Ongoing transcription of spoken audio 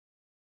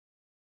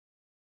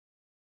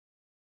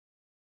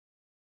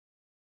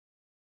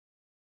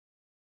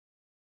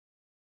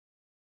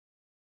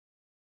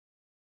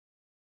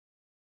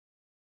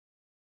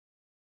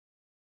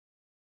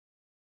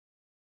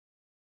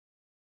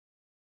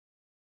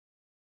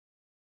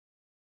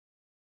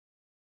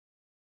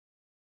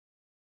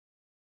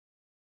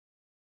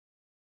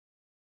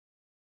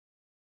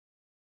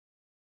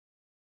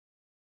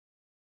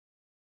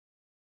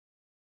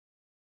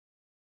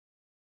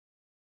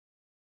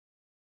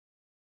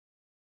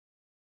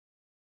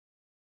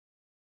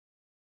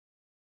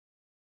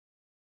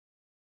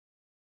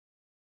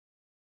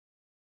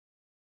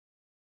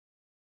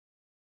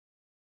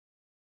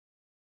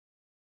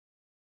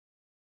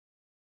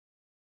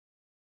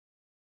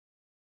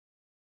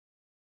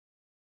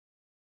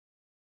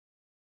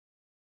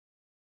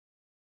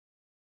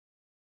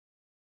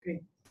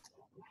Okay.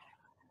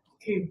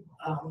 Okay.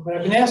 What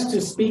I've been asked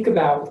to speak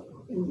about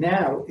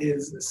now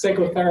is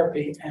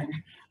psychotherapy and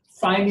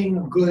finding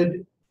a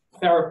good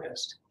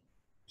therapist.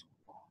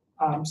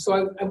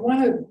 So I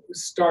want to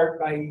start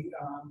by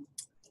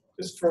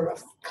just for a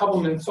couple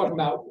minutes talking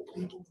about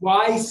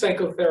why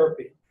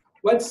psychotherapy.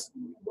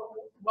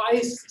 Why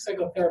is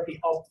psychotherapy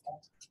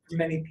helpful for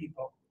many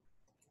people?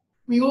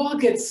 We all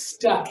get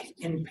stuck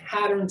in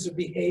patterns of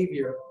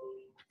behavior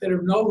that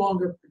are no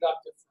longer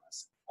productive for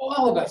us.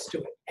 All of us do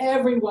it.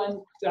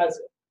 Everyone does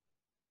it.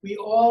 We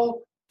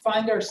all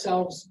find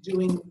ourselves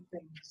doing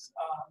things,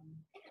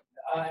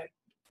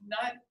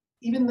 not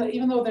even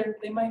though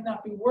they might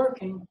not be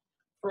working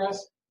for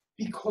us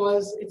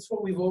because it's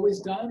what we've always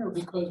done, or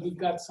because we've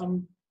got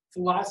some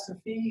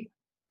philosophy.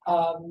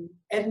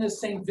 Edna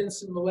St.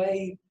 Vincent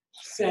Millay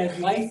said,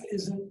 "Life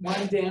isn't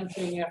one damn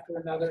thing after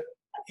another.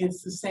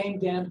 It's the same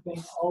damn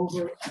thing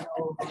over and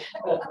over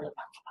and over."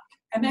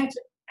 And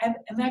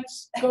that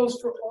goes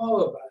for all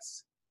of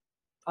us.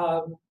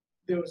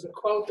 There was a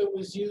quote that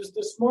was used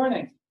this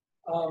morning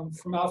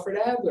from Alfred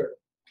Adler: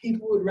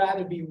 "People would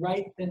rather be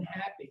right than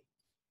happy."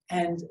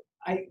 And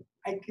I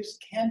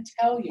just can't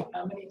tell you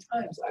how many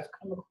times I've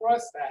come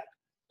across that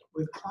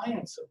with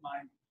clients of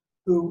mine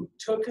who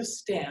took a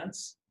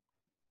stance,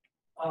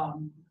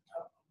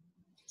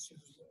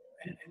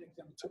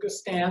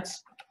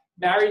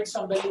 married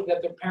somebody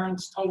that their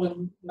parents told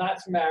them not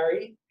to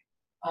marry,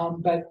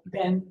 but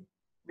then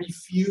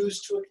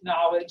refused to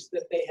acknowledge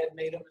that they had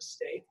made a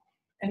mistake,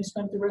 and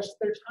spent the rest of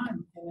their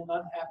time in an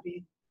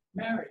unhappy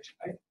marriage.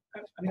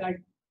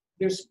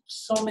 There's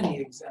so many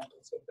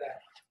examples of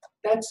that.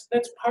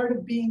 That's part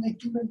of being a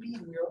human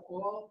being. We're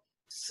all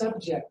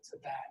subject to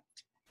that.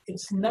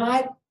 It's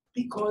not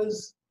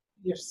because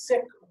you're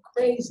sick or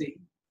crazy.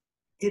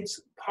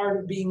 It's part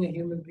of being a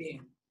human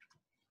being.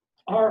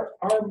 Our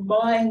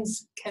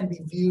minds can be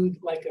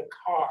viewed like a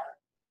car.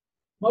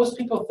 Most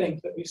people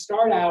think that we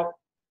start out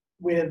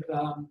with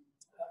those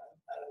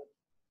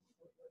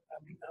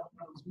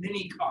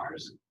mini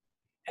cars,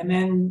 and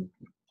then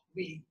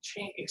we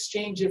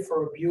exchange it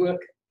for a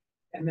Buick,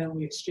 and then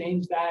we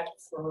exchange that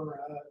for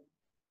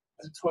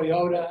a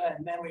Toyota,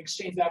 and then we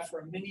exchange that for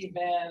a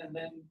minivan, and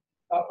then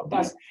a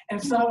bus. And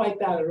it's not like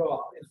that at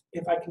all.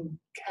 If I can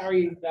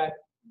carry that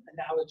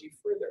analogy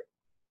further,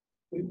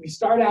 we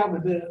start out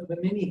with the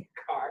mini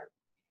car,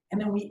 and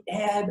then we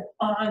add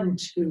on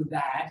to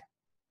that,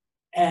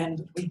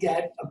 and we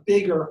get a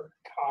bigger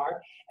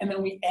car, and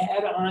then we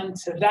add on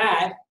to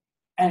that,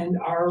 and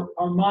our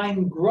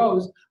mind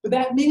grows. But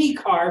that mini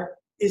car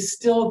is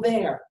still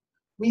there.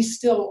 We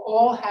still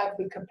all have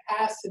the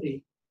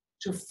capacity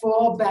to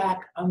fall back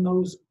on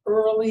those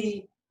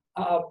early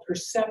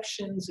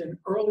perceptions and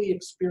early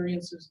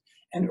experiences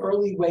and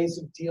early ways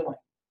of dealing.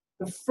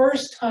 The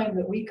first time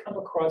that we come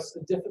across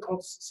a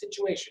difficult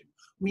situation,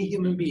 we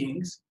human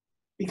beings,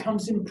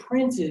 becomes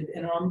imprinted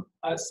in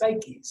our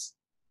psyches.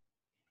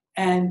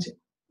 And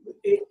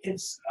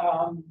it's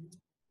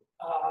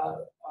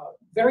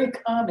very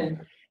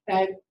common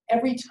that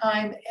every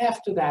time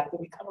after that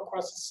we come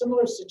across a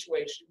similar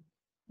situation,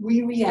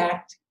 we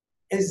react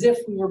as if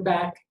we were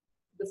back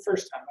the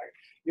first time.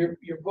 Right?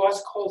 Your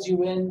boss calls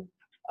you in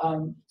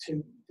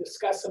to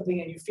discuss something,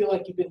 and you feel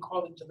like you've been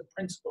called into the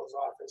principal's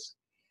office.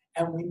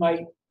 And we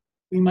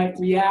might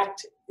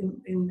react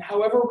in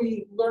however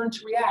we learn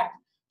to react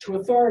to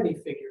authority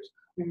figures.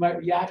 We might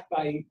react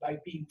by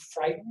being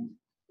frightened.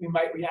 We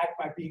might react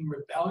by being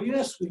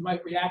rebellious. We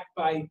might react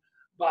by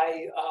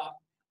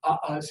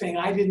saying,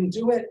 "I didn't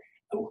do it."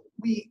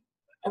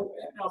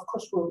 Now, of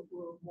course,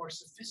 we're more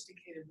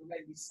sophisticated the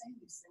way we say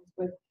these things,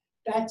 but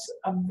that's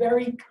a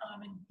very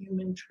common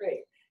human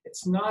trait.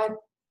 It's not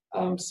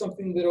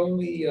something that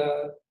only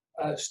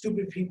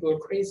stupid people or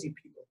crazy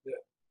people do.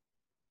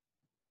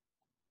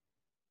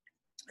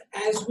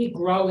 As we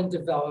grow and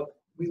develop,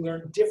 we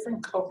learn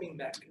different coping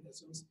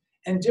mechanisms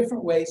and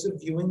different ways of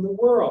viewing the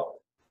world.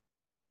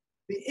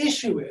 The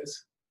issue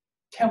is,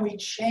 can we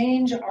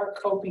change our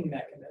coping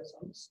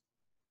mechanisms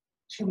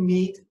to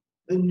meet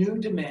the new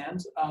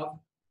demands of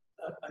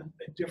a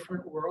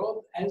different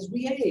world as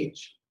we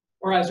age,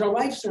 or as our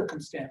life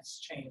circumstance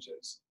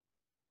changes?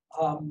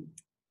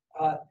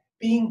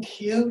 Being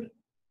cute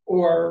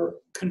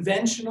or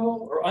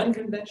conventional or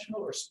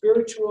unconventional or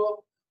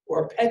spiritual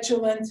or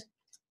petulant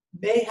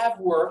may have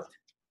worked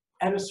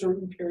at a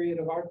certain period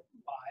of our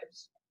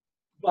lives,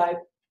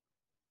 but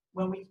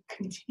when we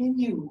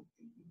continue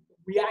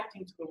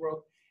reacting to the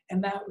world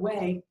in that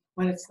way,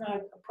 when it's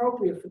not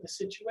appropriate for the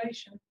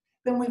situation,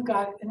 then we've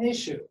got an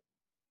issue.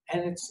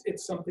 And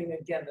it's something,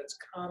 again, that's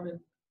common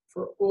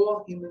for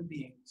all human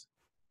beings.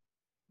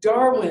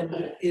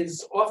 Darwin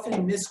is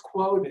often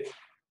misquoted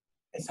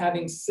as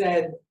having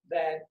said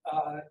that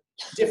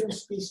different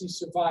species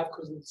survive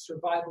because of the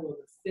survival of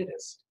the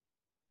fittest.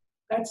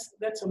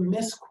 That's a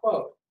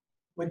misquote.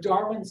 What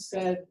Darwin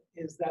said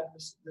is that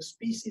the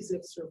species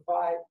that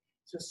survive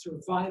is the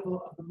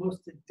survival of the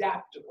most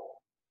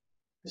adaptable.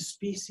 The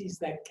species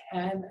that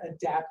can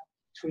adapt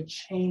to a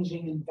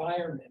changing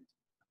environment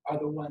are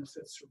the ones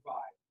that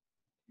survive.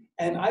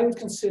 And I would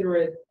consider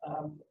it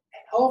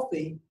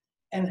healthy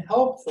and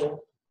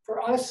helpful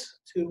for us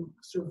to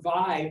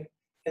survive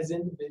as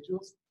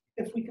individuals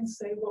if we can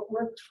say what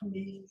worked for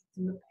me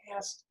in the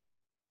past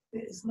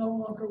is no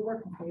longer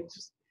working for me.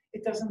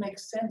 It doesn't make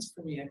sense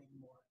for me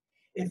anymore.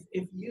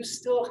 If you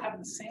still have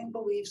the same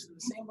beliefs and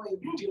the same way of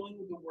dealing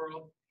with the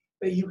world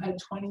that you had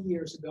 20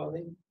 years ago,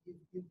 then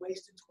you've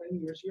wasted 20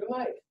 years of your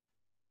life.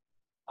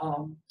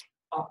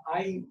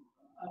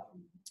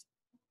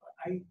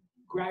 I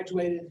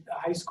graduated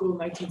high school in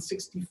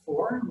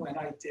 1964, and when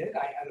I did,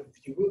 I had a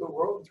view of the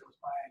world in terms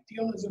of my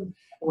idealism. And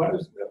when I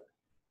was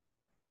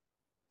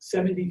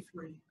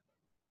 73.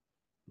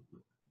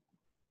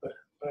 But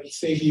I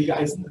save you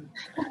guys. Am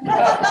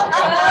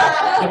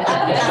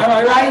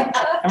I right?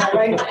 Am I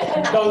right?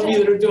 Those of you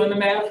that are doing the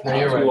math? No,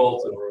 you're right.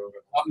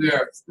 I'm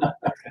there.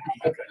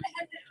 Okay.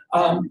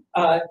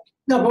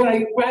 No, but when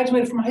I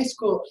graduated from high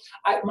school,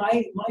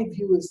 my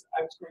view is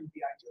I was going to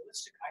be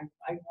idealistic.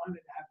 I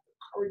wanted to have the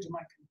courage of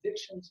my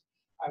convictions.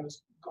 I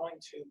was going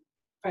to,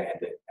 at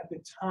the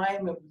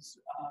time, it was,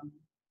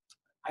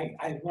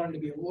 I wanted to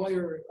be a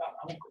lawyer.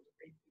 I won't go to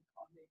great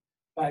economy,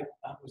 but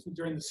it was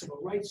during the civil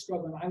rights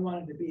struggle, and I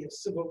wanted to be a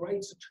civil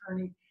rights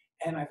attorney.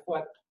 And I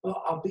thought,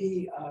 well, I'll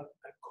be a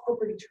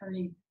corporate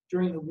attorney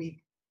during the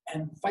week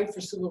and fight for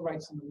civil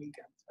rights on the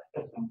weekends. I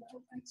thought,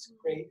 oh, that's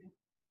great.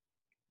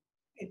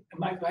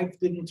 My life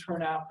didn't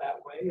turn out that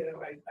way.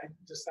 I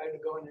decided to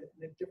go in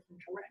a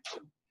different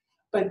direction.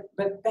 But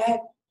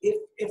that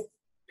if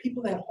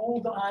people that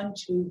hold on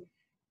to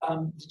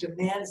the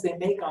demands they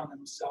make on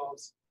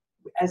themselves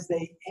as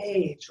they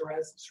age or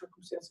as the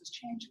circumstances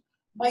change,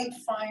 might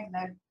find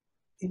that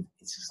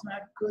it's just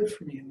not good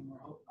for me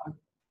anymore.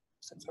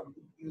 Since I'm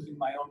using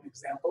my own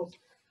examples,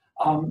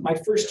 my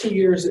first 2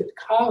 years at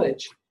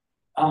college,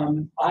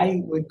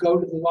 I would go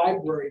to the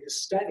library to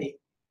study.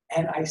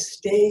 And I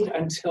stayed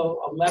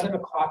until 11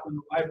 o'clock when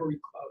the library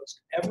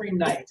closed every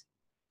night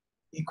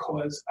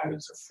because I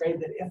was afraid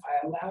that if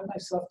I allowed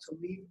myself to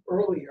leave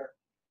earlier,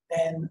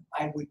 then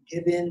I would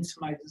give in to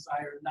my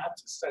desire not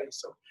to study.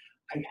 So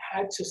I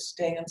had to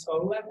stay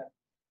until 11.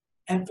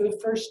 And for the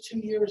first 2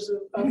 years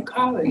of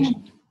college,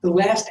 the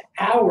last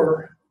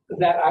hour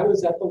that I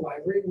was at the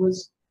library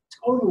was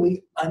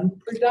totally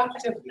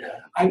unproductive.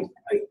 My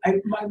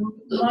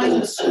mind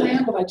was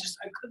scrambled.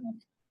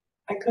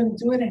 I couldn't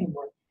do it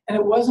anymore. And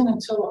it wasn't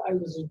until I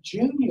was a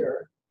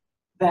junior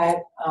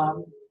that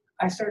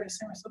I started to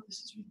say to myself, this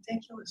is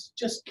ridiculous.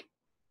 Just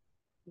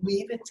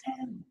leave at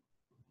 10.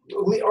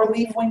 Or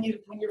leave when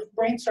your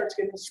brain starts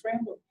getting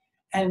scrambled.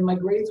 And my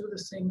grades were the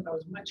same, and I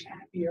was much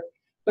happier.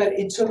 But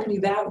it took me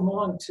that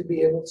long to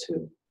be able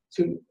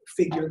to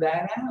figure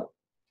that out.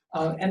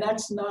 And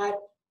that's not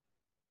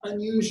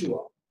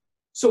unusual.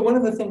 So one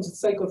of the things that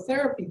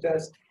psychotherapy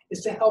does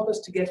is to help us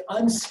to get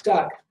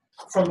unstuck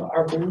from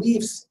our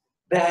beliefs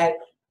that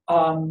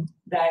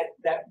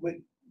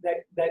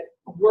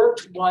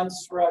worked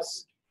once for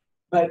us,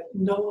 but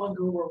no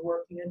longer were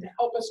working, and to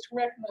help us to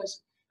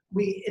recognize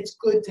it's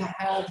good to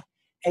have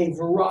a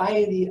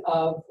variety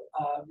of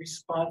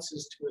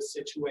responses to a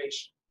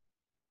situation,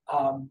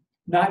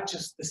 not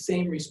just the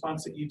same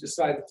response that you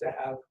decided to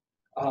have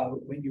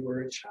when you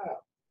were a child.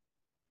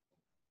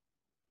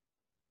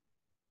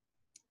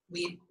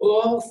 We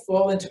all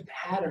fall into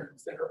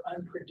patterns that are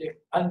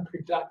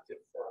unproductive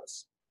for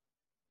us.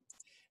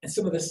 And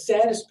some of the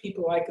saddest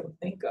people I can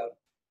think of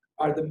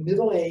are the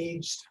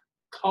middle-aged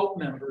cult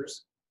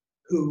members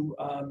who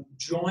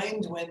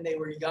joined when they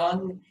were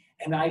young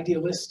and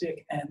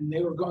idealistic, and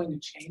they were going to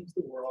change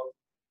the world,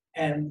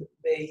 and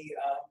they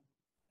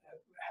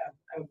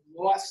have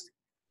lost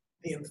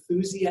the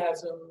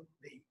enthusiasm,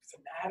 the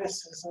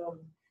fanaticism,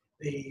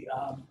 the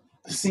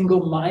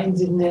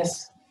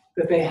single-mindedness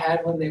that they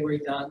had when they were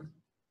young,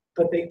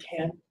 but they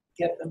can't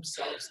get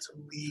themselves to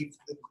leave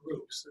the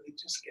group, so they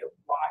just get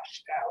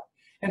washed out.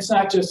 And it's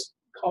not just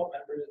cult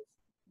members,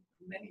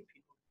 many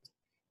people,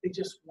 they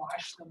just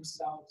wash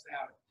themselves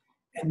out.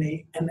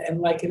 And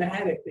like an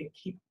addict, they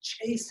keep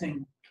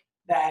chasing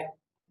that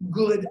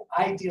good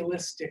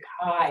idealistic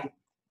high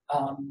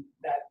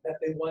that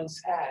they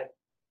once had,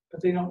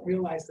 but they don't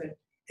realize that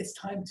it's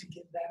time to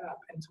give that up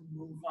and to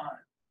move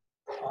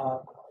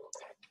on.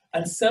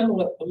 On some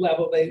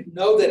level, they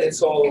know that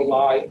it's all a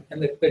lie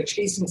and that they're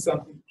chasing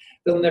something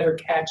they'll never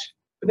catch,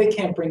 but they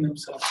can't bring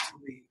themselves to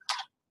leave.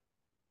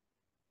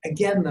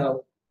 Again,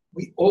 though,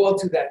 we all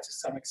do that to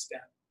some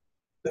extent.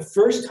 The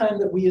first time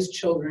that we as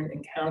children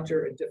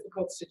encounter a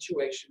difficult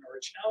situation or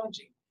a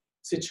challenging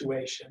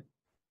situation,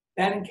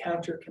 that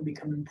encounter can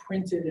become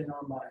imprinted in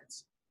our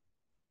minds.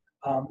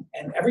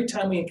 And every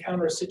time we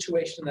encounter a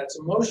situation that's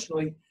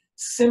emotionally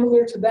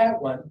similar to that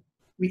one,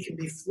 we can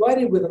be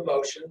flooded with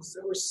emotions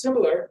that were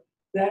similar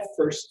to that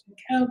first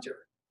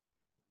encounter.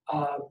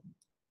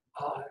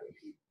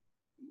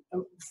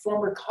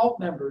 Former cult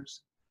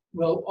members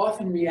will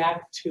often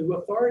react to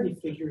authority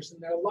figures in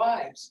their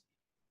lives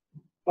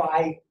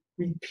by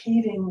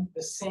repeating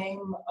the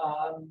same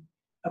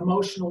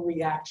emotional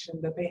reaction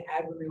that they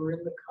had when they were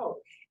in the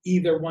cult.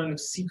 Either one of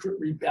secret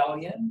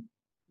rebellion,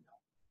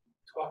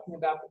 talking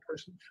about the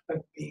person, by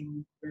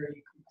being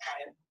very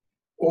compliant,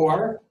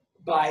 or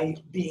by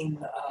being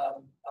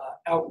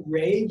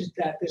outraged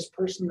that this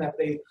person that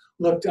they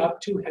looked up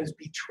to has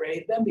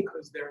betrayed them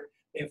because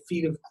they have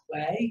feet of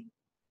clay,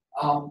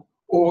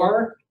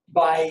 or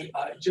by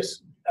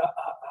just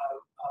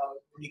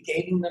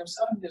negating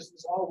themselves. There's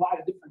a lot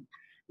of different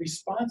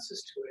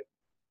responses to it.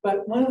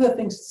 But one of the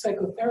things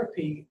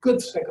psychotherapy,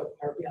 good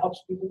psychotherapy,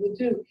 helps people to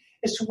do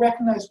is to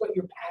recognize what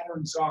your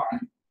patterns are,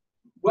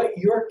 what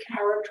your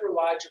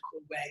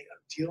characterological way of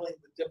dealing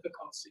with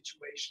difficult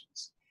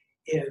situations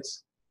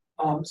is,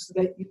 so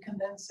that you can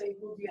then say,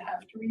 well, do you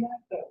have to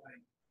react that way?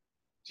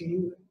 Do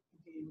you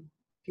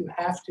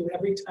have to,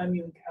 every time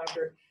you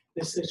encounter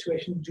this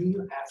situation, do you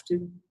have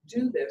to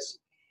do this?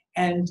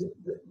 And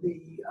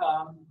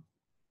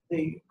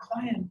the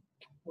client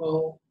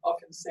will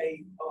often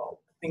say, oh,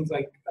 things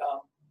like,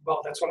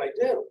 well, that's what I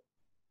do.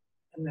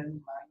 And then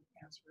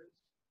my answer is,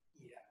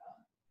 yeah.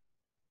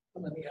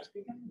 But let me ask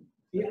you again,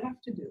 do you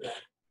have to do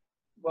that?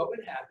 What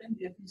would happen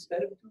if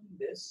instead of doing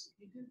this,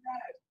 you did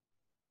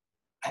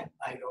that?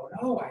 I don't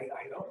know.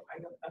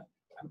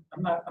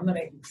 I'm not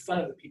making fun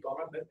of the people,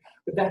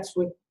 but that's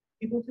what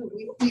people do.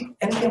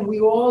 And again, we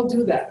all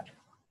do that.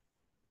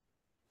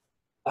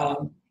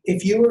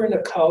 If you were in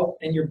a cult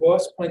and your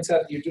boss points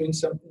out that you're doing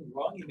something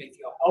wrong, you may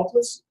feel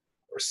helpless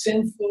or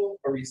sinful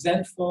or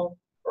resentful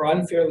or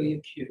unfairly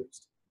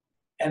accused.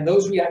 And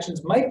those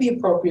reactions might be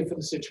appropriate for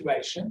the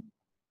situation,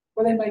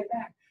 or they might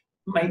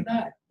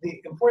not.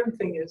 The important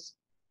thing is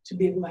to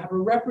be able to have a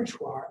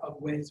repertoire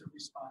of ways of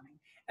responding.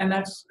 And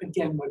that's,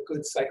 again, what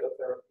good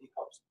psychotherapy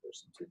helps a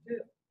person to do.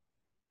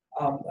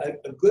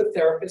 A good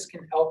therapist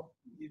can help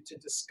you to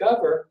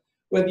discover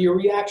whether your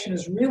reaction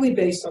is really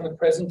based on the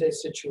present day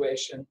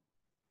situation,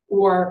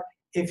 or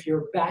if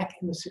you're back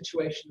in the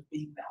situation of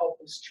being the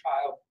helpless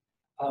child,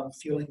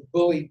 feeling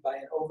bullied by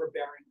an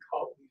overbearing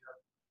cult leader,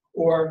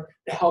 or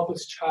the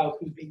helpless child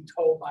who's being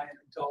told by an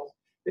adult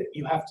that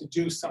you have to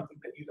do something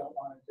that you don't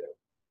want to do.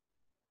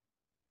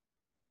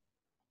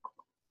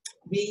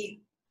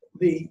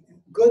 The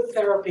good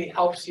therapy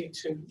helps you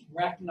to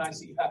recognize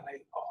that you have a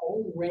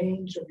whole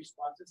range of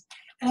responses,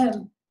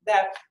 and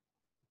that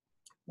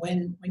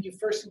when you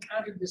first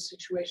encountered this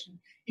situation,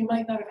 you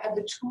might not have had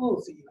the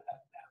tools that you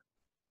have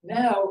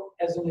now. Now,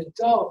 as an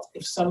adult,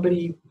 if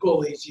somebody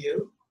bullies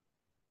you,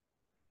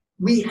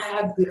 we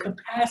have the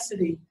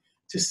capacity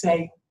to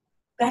say,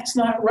 that's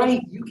not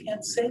right. You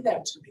can't say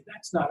that to me.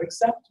 That's not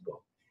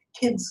acceptable.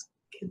 Kids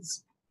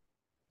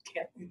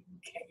can't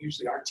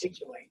usually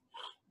articulate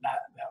that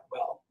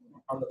well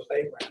on the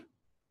playground.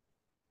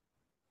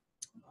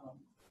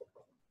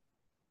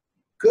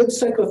 Good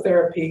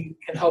psychotherapy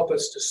can help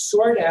us to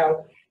sort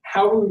out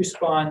how we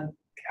respond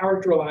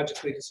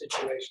characterologically to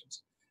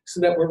situations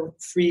so that we're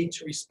free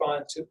to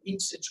respond to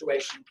each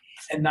situation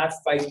and not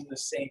fighting the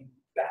same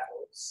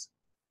battles.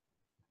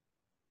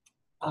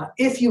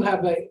 If you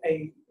have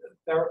a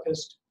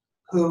therapist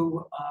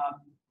who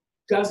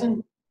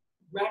doesn't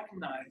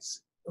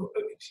recognize,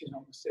 excuse me,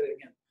 I'm going to say that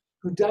again,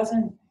 who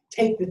doesn't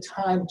take the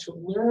time to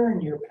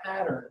learn your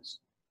patterns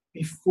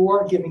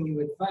before giving you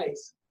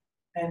advice,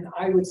 and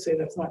I would say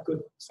that's not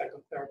good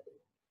psychotherapy.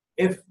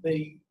 If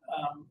the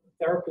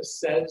therapist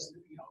says,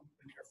 in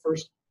your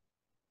first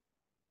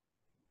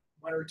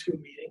 1 or 2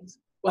 meetings,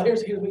 well,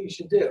 here's what you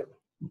should do.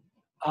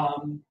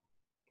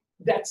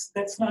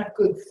 That's not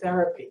good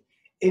therapy.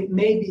 It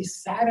may be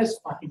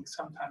satisfying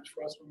sometimes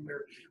for us when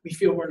we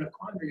feel we're in a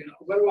quandary.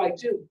 What do I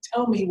do?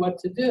 Tell me what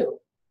to do.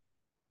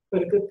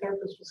 But a good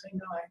therapist will say,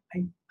 no,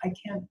 I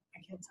can't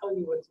tell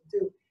you what to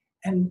do.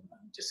 And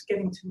I'm just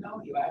getting to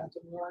know you. I have to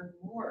learn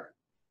more.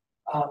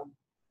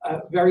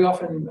 Very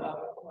often,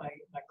 my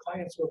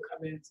clients will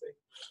come in and say,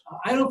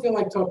 I don't feel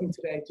like talking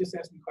today. Just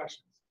ask me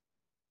questions.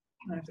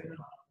 And I say,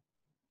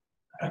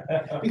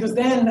 no. Because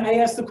then I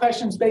ask the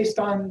questions based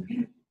on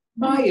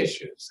my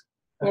issues,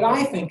 what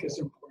I think is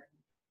important.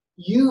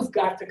 You've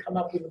got to come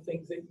up with the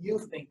things that you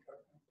think are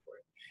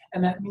important.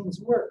 And that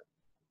means work.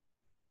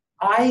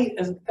 I,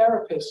 as a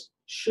therapist,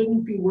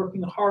 shouldn't be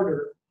working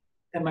harder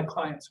than my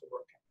clients are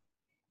working.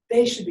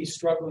 They should be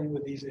struggling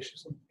with these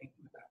issues and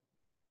thinking about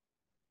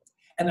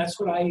it. And that's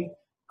what I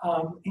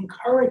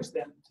encourage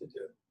them to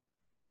do.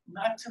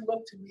 Not to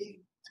look to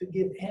me to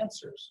give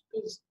answers,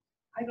 because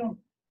I don't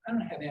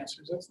have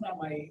answers. That's not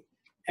my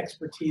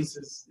expertise,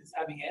 is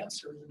having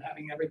answers and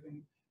having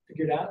everything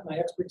figured out. My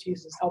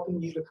expertise is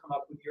helping you to come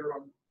up with your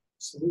own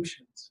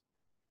solutions.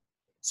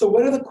 So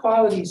what are the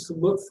qualities to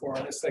look for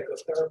in a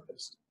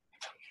psychotherapist?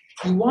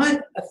 You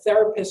want a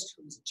therapist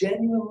who's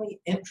genuinely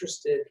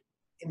interested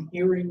in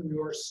hearing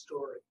your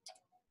story,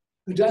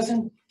 who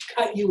doesn't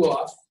cut you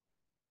off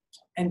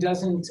and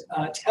doesn't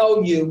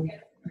tell you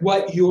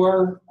what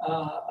your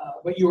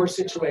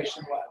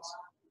situation was.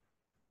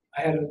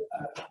 I had a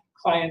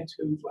client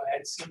who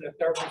had seen a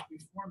therapist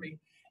before me,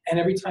 and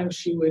every time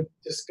she would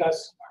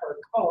discuss her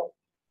cult,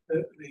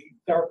 the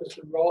therapist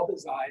would roll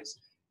his eyes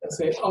and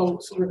say, oh,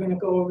 so we're going to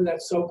go over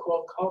that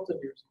so-called cult of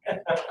yours.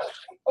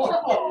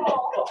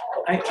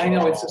 I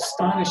know, it's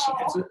astonishing.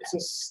 It's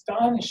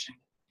astonishing.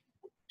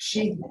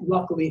 she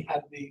luckily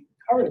had the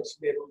courage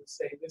to be able to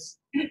say, this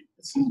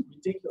is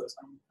ridiculous,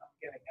 I'm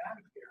getting out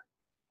of here.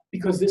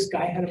 Because this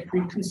guy had a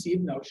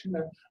preconceived notion,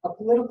 a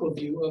political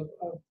view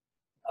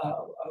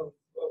of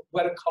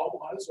what a cult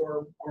was,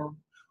 or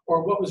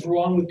what was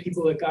wrong with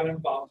people that got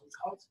involved in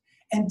cults,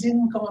 and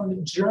didn't go on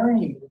the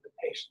journey with the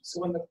patient.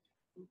 So with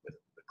the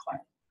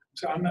client.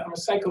 So I'm a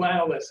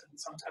psychoanalyst, and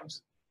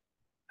sometimes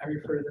I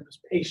refer to them as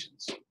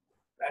patients.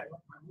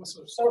 I'm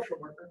also a social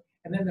worker,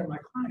 and then they're my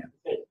client.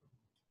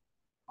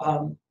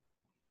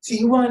 So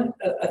you want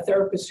a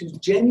therapist who's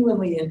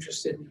genuinely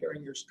interested in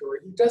hearing your story,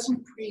 who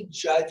doesn't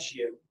prejudge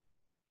you,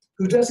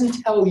 who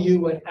doesn't tell you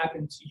what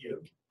happened to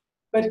you,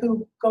 but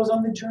who goes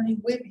on the journey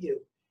with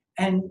you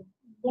and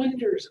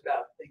wonders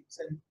about things.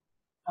 And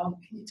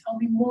can you tell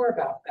me more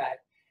about that?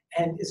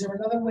 And is there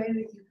another way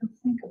that you can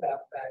think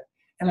about that?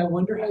 And I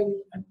wonder how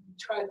you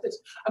tried this.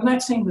 I'm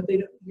not saying that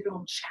you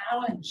don't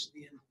challenge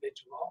the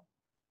individual,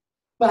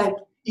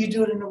 but you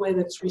do it in a way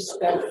that's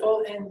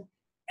respectful and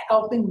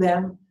helping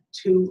them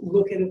to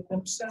look at it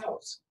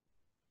themselves.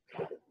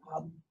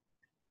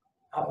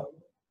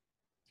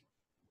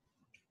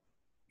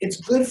 It's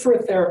good for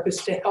a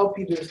therapist to help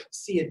you to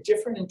see a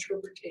different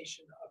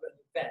interpretation of an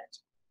event.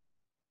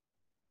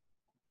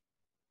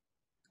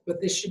 But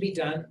this should be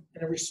done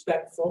in a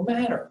respectful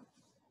manner.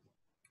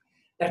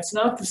 That's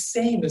not the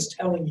same as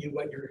telling you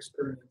what your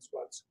experience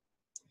was.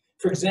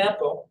 For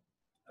example,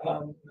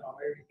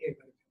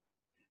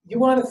 you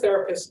want a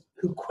therapist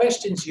who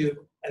questions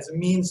you as a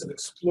means of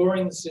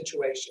exploring the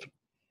situation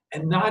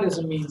and not as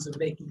a means of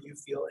making you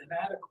feel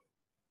inadequate.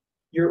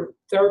 Your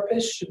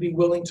therapist should be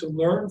willing to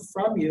learn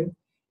from you,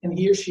 and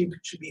he or she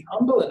should be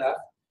humble enough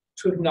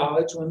to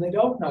acknowledge when they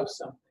don't know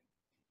something.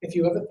 If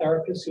you have a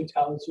therapist who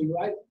tells you,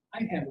 I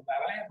handle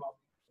that, I have all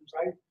the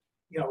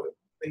problems,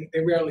 they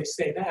rarely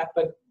say that,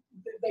 but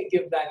they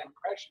give that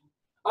impression.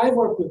 I've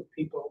worked with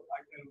people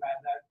like who had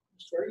that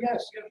story.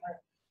 Yes.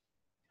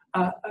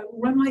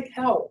 Run like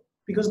hell,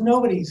 because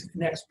nobody's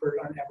an expert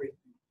on everything.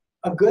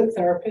 A good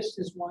therapist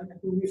is one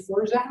who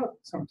refers out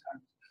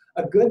sometimes.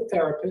 A good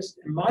therapist,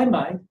 in my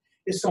mind,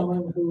 is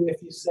someone who,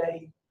 if you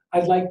say,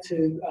 I'd like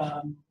to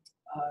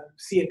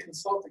see a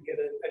consultant, get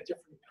a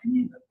different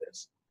opinion of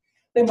this,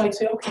 they might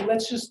say, okay,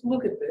 let's just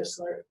look at this.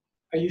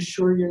 Are you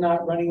sure you're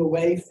not running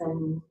away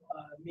from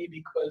me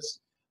because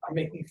I'm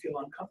making you feel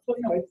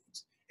uncomfortable?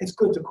 It's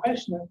good to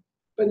question it,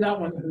 but not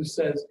one who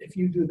says, if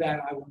you do that,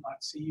 I will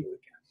not see you again.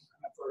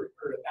 I've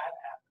heard of that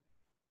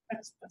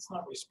happen. That's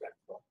not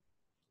respectful.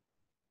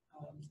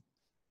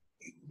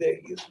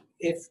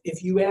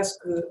 If you ask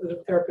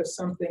the therapist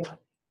something,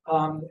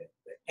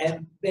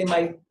 and they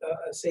might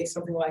say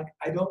something like,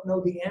 I don't know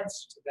the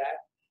answer to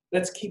that,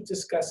 let's keep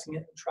discussing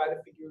it and try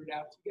to figure it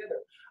out together.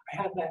 I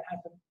have that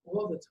happen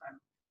all the time,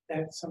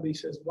 that somebody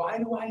says, why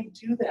do I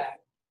do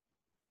that?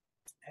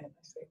 And I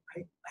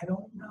say, I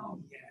don't know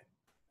yet,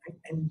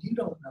 and you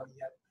don't know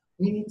yet.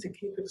 We need to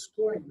keep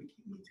exploring. We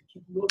need to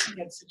keep looking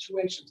at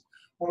situations.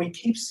 When we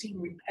keep seeing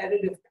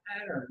repetitive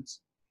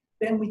patterns,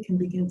 then we can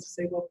begin to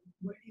say, well,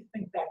 where do you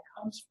think that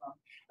comes from?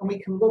 And we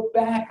can look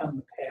back on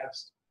the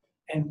past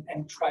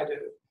and try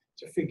to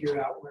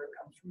figure out where it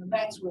comes from. And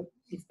that's what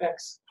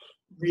effects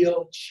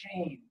real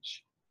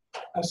change.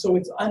 So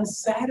it's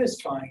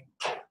unsatisfying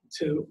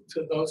to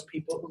those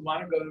people who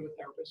want to go to a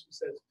therapist who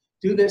says,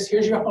 do this,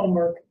 here's your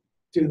homework,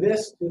 do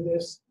this, do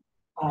this.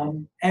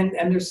 And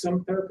there's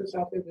some therapists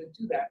out there that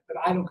do that, but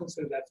I don't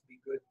consider that to be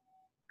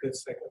good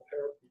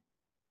psychotherapy.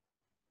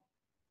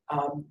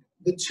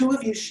 The two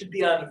of you should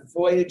be on a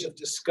voyage of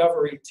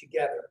discovery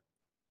together.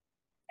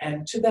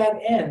 And to that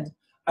end,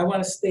 I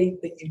want to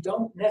state that you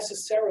don't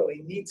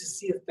necessarily need to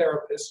see a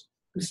therapist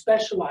who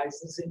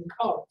specializes in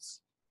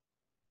cults.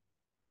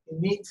 You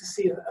need to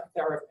see a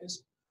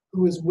therapist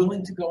who is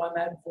willing to go on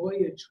that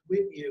voyage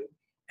with you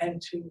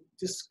and to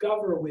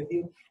discover with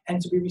you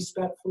and to be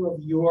respectful of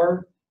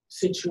your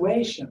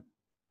situation.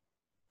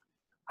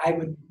 I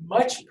would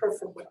much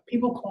prefer,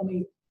 people call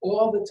me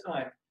all the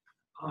time.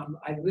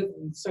 I live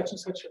in such and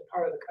such a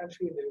part of the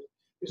country.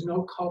 There's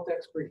no cult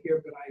expert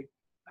here, but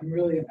I'm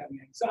having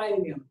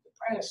anxiety, I'm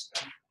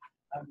depressed,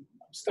 I'm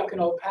stuck in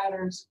old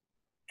patterns.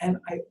 And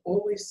I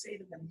always say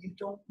to them, you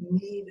don't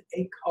need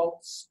a cult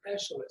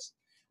specialist.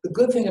 The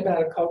good thing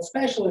about a cult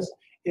specialist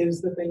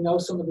is that they know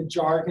some of the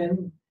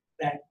jargon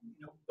that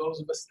those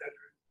of us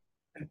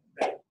that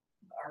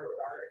are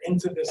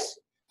into this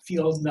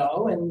field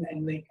know,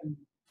 and they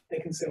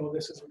can say, well,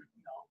 this is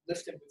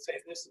Lifton would say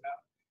this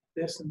about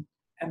this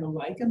and the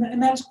like,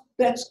 and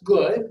that's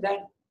good.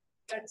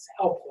 That's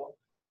helpful.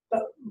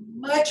 But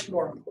much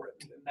more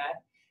important than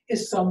that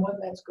is someone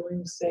that's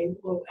going to say,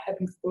 well, have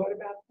you thought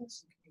about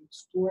this? Can you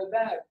explore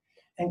that?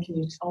 And can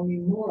you tell me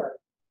more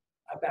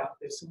about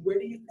this? And where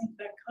do you think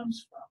that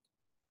comes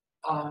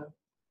from?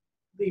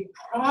 The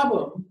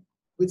problem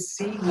with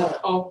seeing a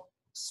cult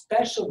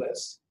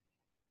specialist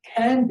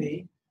can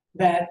be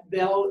that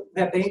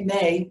they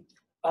may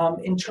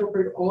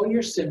interpret all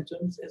your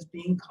symptoms as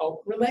being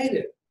cult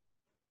related.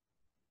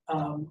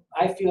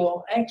 I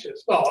feel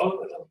anxious.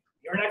 Well,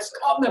 you're an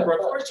ex-cult member, of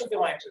course you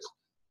feel anxious.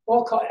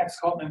 all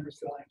ex-cult members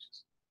feel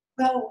anxious.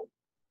 Well,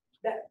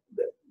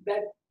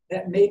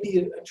 that may be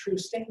a true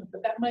statement,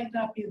 but that might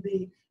not be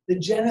the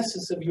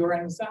genesis of your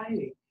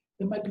anxiety.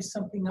 There might be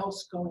something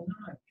else going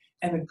on.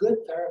 And a good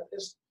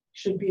therapist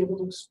should be able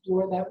to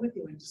explore that with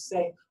you and to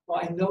say, well,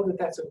 I know that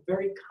that's a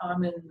very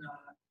common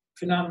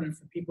phenomenon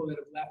for people that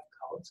have left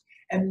cults.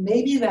 And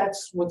maybe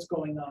that's what's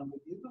going on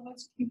with you, but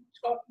let's keep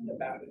talking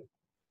about it.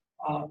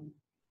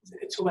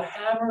 To a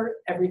hammer,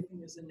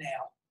 everything is a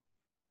nail.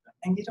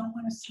 And you don't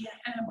want to see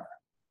a hammer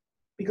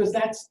because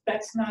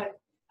that's not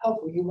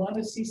helpful. You want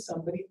to see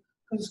somebody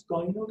who's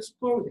going to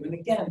explore with you. And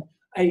again,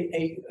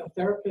 a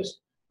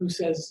therapist who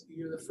says,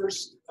 you're the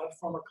first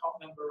former cult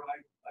member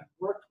I've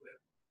worked with,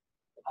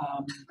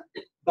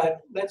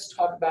 but let's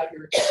talk about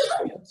your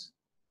experience.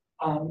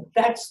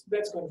 That's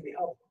going to be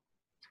helpful.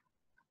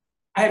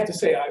 I have to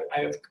say, I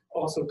have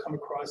also come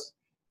across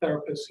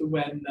therapists who,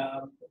 when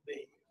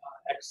the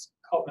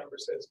ex-cult member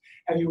says,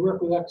 have you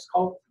worked with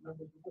ex-cult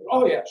members?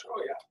 Oh, yeah, sure,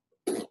 oh,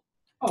 yeah.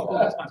 Oh, well,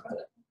 that's not good.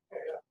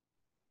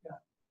 Yeah.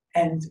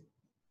 And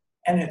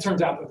it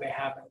turns out that they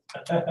haven't.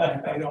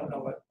 And they don't know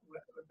what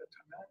the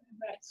term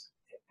is.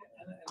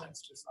 And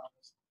that's just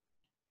honest.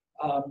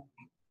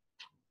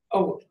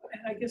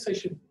 And I guess I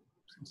should,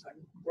 since I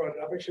brought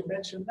it up, I should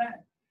mention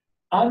that.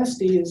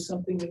 Honesty is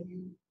something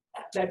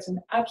that's an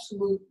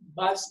absolute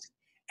must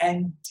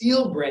and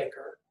deal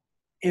breaker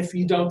if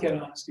you don't get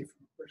honesty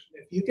from a person.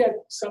 If you get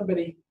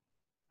somebody,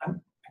 I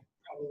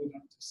probably don't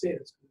have to say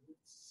this because it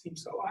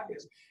seems so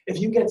obvious. If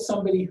you get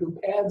somebody who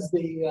pads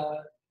the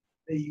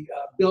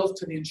bills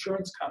to the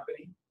insurance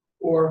company,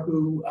 or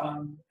who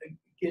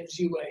gives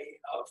you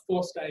a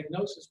false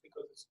diagnosis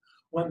because it's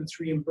one that's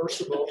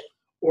reimbursable,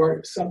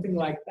 or something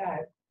like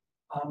that,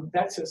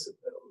 that says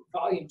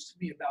volumes to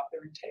me about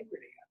their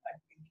integrity. I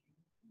think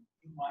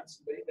you want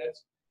somebody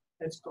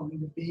that's going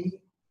to be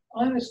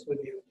honest with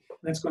you, and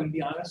that's going to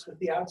be honest with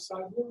the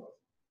outside world.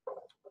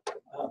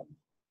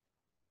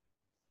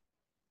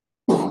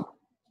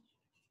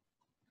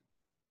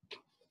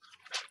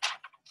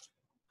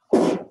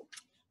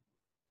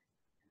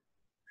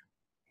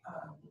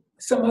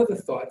 Some other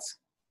thoughts.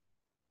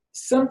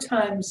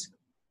 Sometimes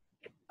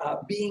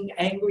being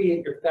angry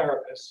at your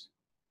therapist,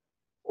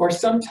 or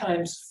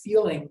sometimes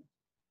feeling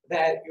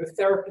that your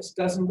therapist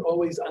doesn't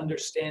always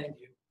understand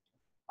you,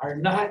 are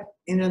not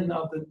in and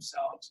of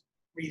themselves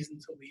reason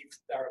to leave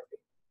therapy.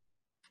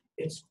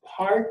 It's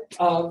part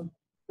of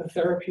the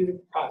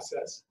therapeutic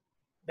process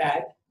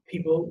that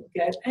people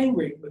get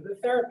angry with the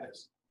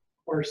therapist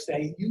or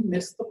say, you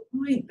missed the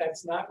point,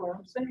 that's not what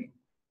I'm saying.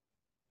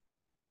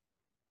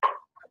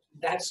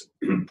 That's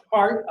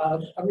part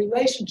of a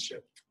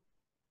relationship.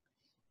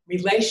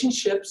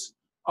 Relationships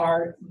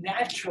are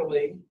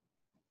naturally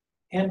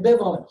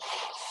ambivalent.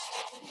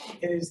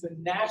 It is the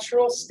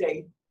natural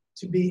state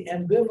to be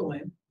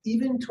ambivalent,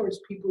 even towards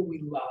people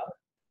we love,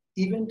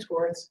 even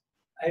towards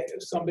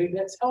somebody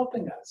that's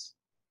helping us.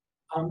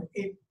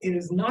 It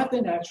is not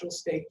the natural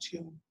state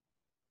to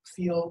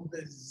feel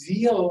the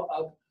zeal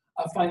of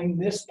finding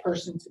this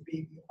person to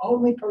be the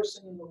only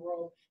person in the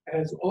world that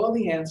has all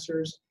the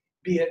answers,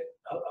 be it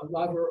a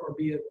lover or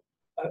be it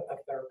a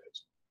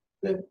therapist.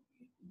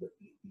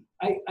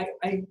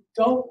 I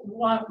don't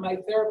want my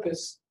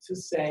therapist to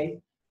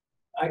say,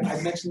 I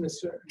mentioned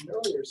this in an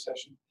earlier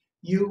session,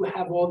 you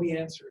have all the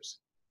answers,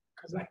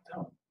 because I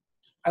don't.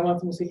 I want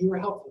them to say, you were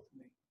helpful to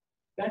me.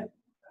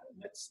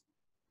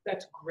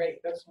 That's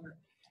great. That's one of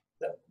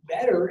the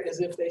better is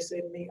if they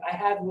say to me, I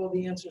have all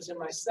the answers in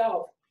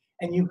myself,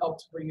 and you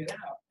helped to bring it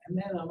out. And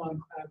then I'm on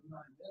cloud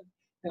nine.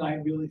 Then I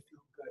really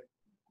feel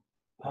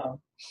good.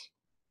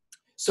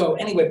 So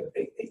anyway,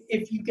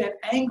 if you get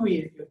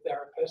angry at your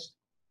therapist,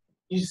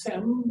 you say,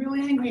 I'm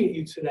really angry at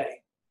you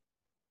today.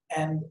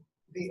 And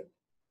the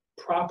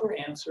proper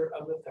answer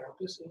of the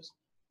therapist is,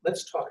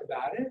 let's talk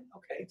about it.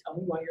 Okay, tell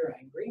me why you're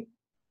angry.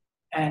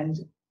 And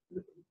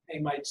they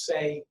might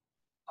say,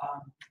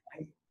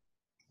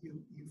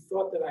 you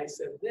thought that I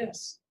said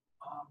this,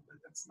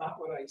 but that's not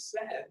what I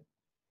said.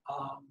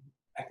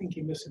 I think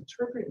you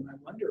misinterpreted, and I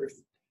wonder if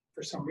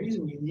for some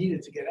reason you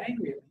needed to get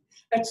angry at me.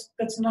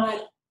 That's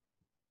not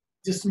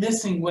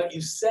dismissing what you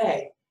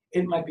say.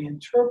 It might be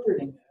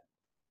interpreting it.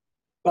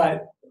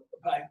 But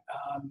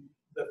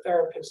the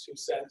therapist who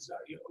says,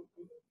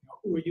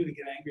 who are you to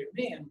get angry at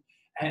me?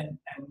 And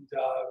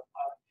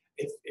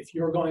if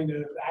you're going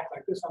to act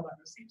like this, I'm not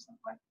going to see something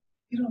like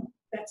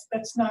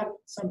that's not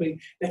somebody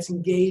that's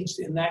engaged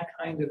in that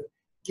kind of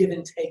give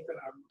and take that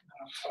I'm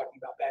talking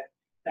about,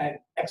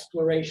 that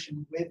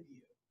exploration with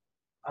you.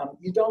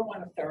 You don't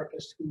want a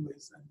therapist who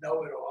is a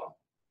know-it-all,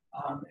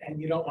 and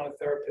you don't want a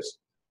therapist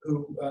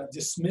who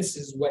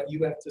dismisses what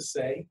you have to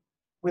say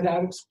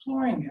without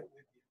exploring it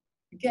with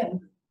you.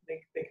 Again,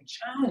 they can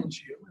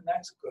challenge you, and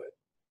that's good.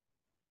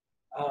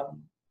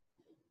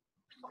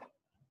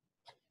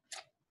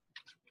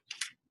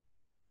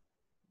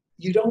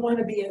 You don't want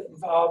to be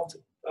involved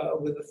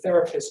with a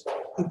therapist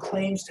who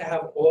claims to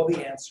have all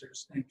the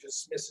answers and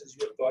dismisses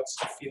your thoughts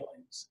and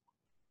feelings,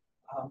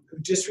 who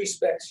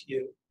disrespects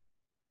you,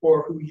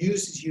 or who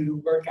uses you to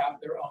work out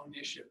their own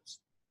issues.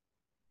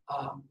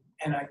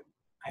 And I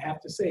have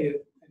to say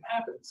it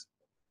happens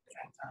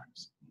at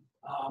times.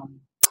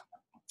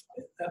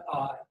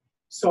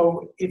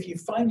 So if you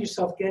find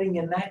yourself getting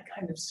in that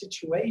kind of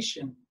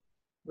situation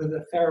with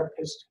a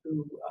therapist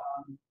who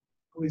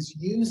is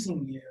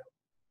using you,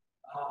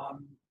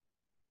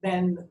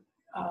 then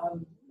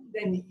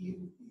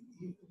you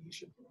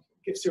should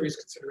give serious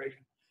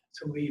consideration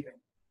to leaving.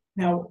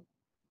 Now,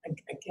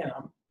 again,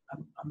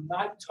 I'm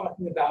not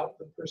talking about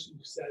the person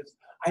who says,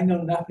 I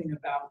know nothing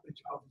about the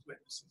Jehovah's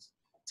Witnesses.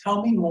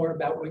 Tell me more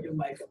about what your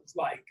life was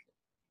like,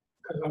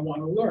 because I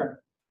want to learn.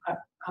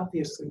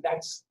 Obviously,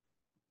 that's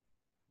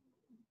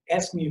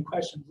asking you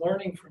questions,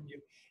 learning from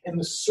you, in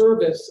the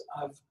service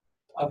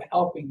of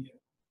helping you.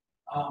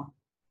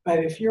 But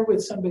if you're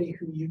with somebody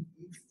who you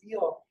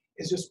feel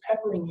is just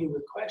peppering you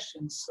with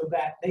questions so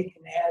that they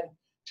can add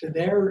to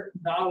their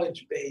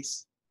knowledge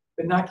base,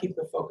 but not keep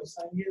the focus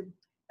on you,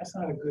 that's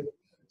not a good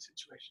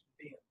situation to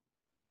be in.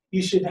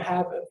 You should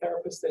have a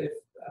therapist that if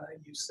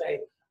you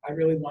say, I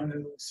really want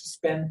to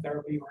suspend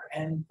therapy or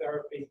end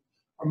therapy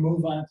or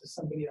move on to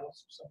somebody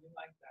else or something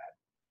like that,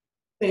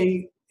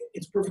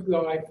 it's perfectly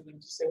all right for them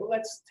to say, well,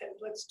 let's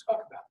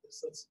talk about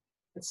this.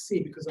 Let's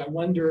see, because I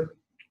wonder,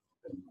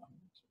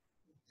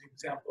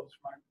 examples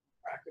from my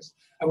practice,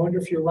 I wonder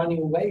if you're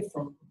running away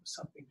from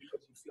something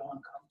because you feel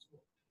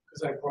uncomfortable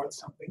because I brought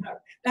something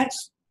up.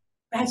 That's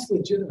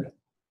legitimate.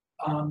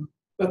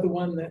 But the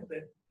one that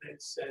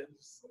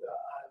says,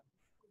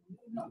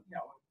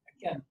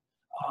 again,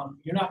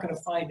 you're not going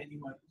to find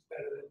anyone who's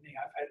better than me.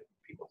 I've had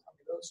people tell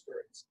me those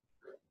stories.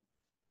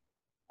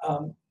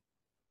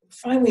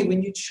 Finally,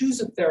 when you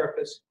choose a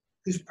therapist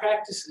whose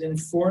practice is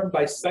informed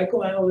by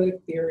psychoanalytic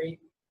theory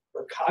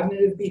or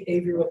cognitive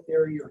behavioral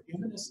theory or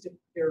humanistic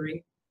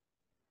theory,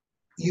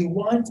 you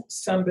want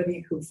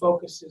somebody who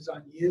focuses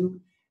on you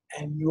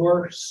and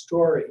your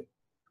story,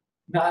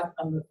 not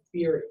on the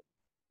theory.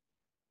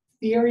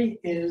 Theory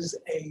is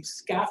a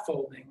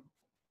scaffolding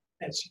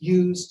that's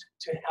used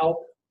to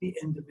help the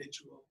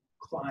individual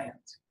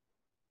client.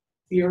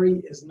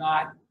 Theory is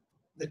not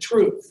the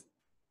truth.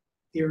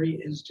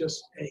 Theory is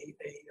just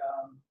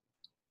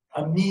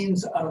a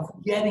means of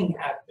getting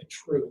at the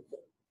truth.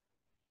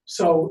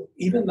 So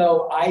even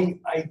though I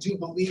do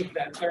believe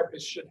that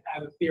therapists should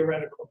have a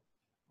theoretical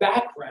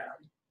background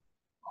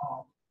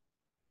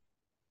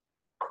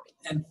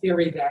and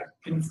theory that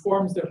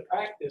informs their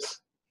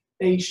practice,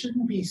 they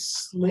shouldn't be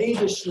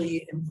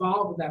slavishly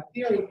involved in that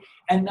theory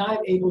and not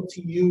able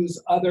to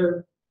use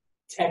other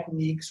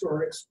techniques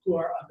or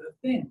explore other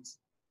things.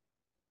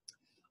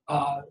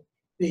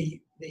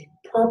 The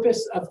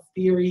purpose of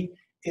theory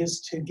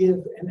is to give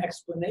an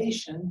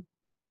explanation,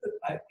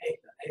 a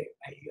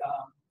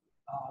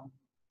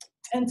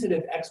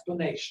tentative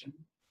explanation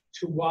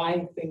to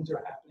why things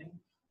are happening.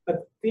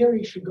 But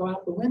theory should go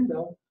out the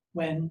window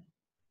when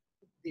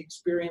the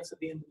experience of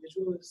the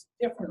individual is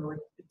different, or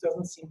it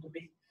doesn't seem to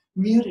be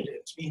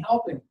mutative, to be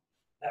helping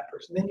that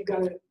person. Then you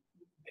got to, and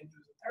you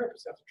as a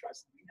therapist, have to try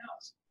something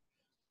else.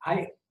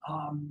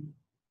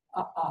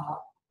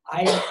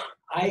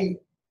 I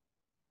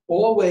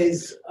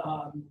always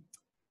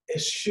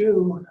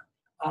eschew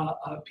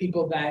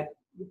people that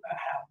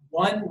have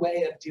one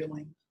way of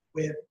dealing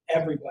with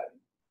everybody.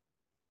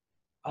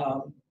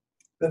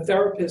 The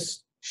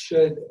therapist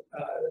should,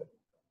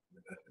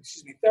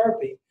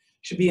 therapy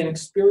should be an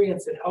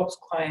experience that helps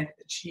clients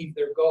achieve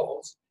their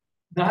goals,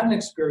 not an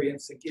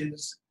experience that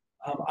gives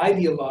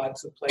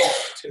ideologues a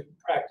place to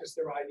practice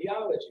their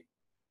ideology.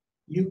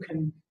 You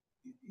can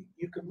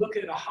look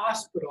at a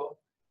hospital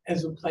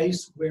as a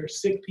place where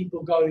sick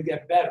people go to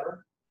get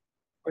better,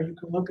 or you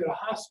can look at a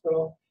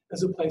hospital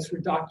as a place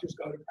where doctors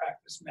go to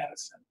practice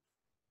medicine.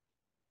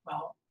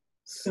 Well,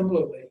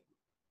 similarly,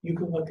 you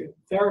can look at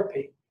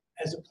therapy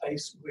as a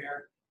place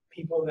where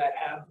people that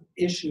have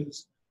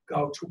issues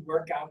go to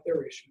work out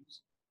their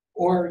issues,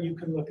 or you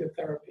can look at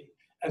therapy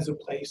as a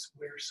place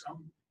where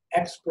some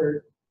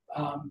expert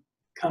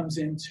comes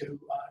in to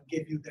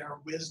give you their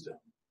wisdom,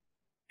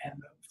 and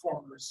the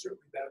former is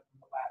certainly better than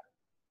the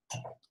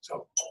latter.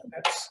 So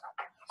that's.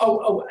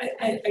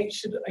 I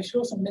should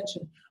also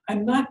mention,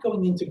 I'm not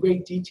going into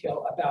great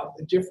detail about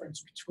the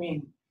difference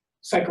between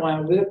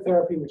psychoanalytic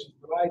therapy, which is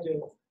what I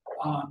do,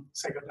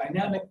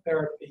 psychodynamic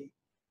therapy,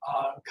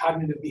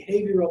 cognitive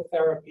behavioral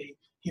therapy,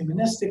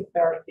 humanistic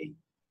therapy.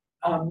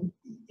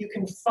 You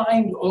can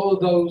find all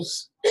of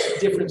those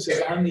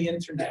differences on the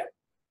internet,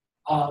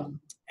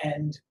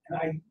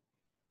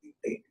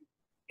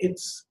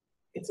 it's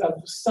of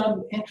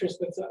some interest,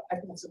 but I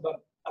think it's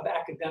of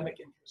academic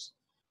interest.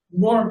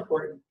 More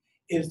important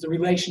is the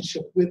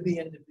relationship with the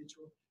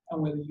individual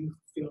and whether you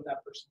feel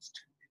that person's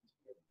tuned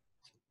into you.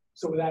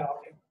 So with that,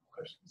 I'll take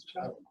questions.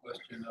 I have a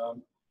question.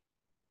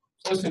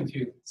 Listening to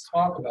you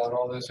talk about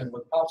all this, and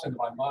what pops into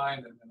my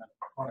mind, and then I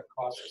run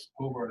across this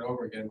over and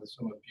over again with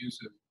some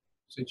abusive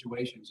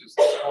situations, is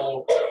this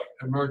whole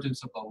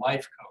emergence of the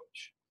life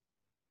coach.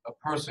 A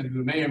person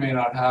who may or may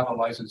not have a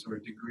license or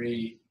a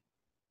degree,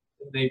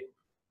 they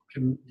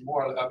can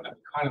more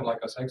kind of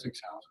like us exit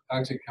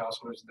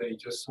counselors, they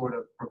just sort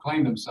of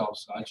proclaim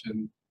themselves such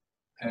and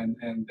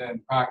and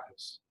then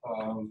practice.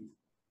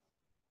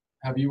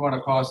 Have you run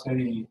across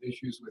any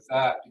issues with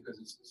that? Because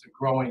it's a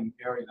growing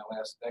area in the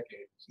last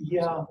decade.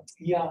 Yeah,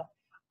 yeah.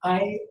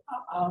 I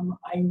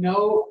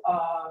know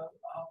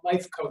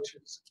life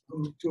coaches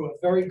who do a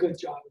very good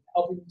job of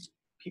helping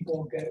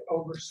people get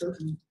over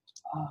certain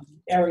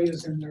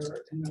areas in their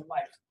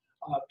life.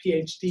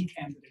 PhD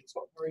candidates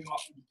very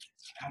often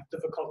have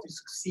difficulty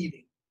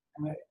succeeding,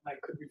 and I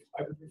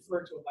would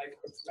refer to a life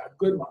coach as a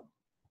good one.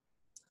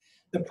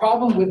 The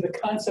problem with the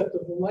concept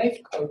of a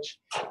life coach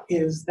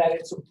is that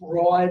it's a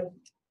broad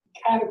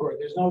category.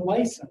 There's no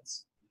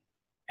license,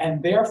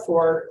 and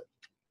therefore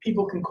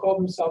people can call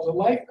themselves a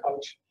life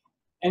coach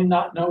and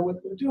not know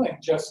what they're doing.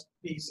 Just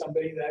be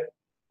somebody that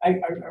I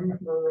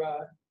remember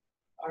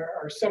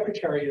our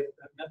secretary at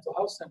the mental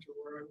health center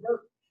where I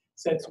work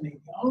said to me,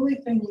 the only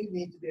thing you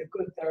need to be a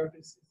good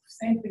therapist is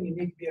the same thing you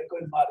need to be a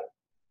good mother.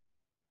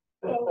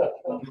 Well,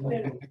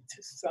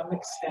 to some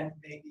extent,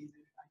 maybe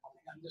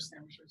I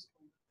understand what you're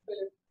saying, but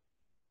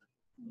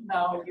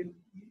no, you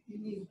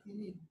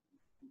need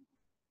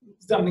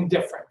something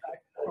different.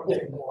 I don't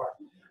think more.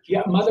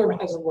 Yeah, mother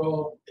has a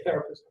role,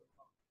 therapist.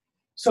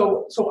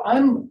 So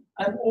I'm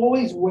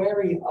always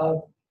wary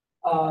of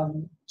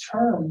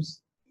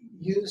terms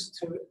used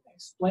to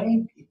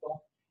explain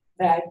people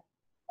that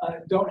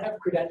don't have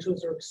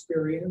credentials or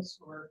experience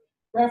or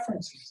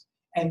references.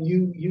 And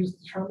you use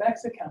the term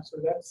exit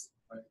counselor. That's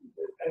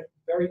a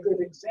very good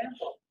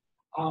example.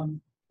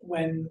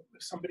 When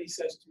somebody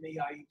says to me,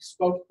 I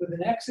spoke with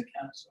an exit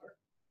counselor,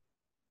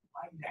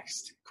 my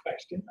next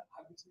question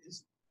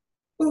is,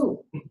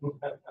 who?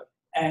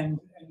 and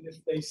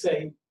if they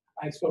say,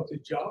 I spoke to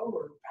Joe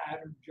or Pat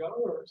or Joe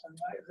or something,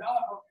 I go,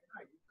 oh,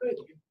 okay, good.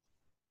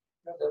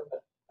 You're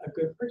a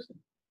good person.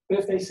 But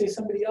if they say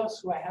somebody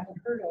else who I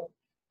haven't heard of,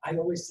 I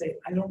always say,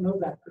 I don't know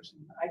that person.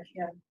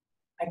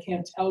 I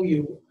can't tell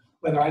you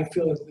whether I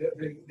feel that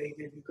they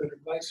gave you good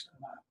advice or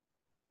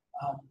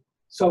not.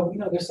 So,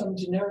 there's some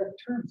generic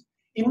terms.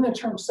 Even the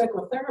term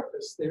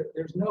psychotherapist,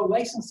 there's no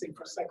licensing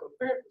for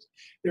psychotherapists.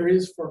 There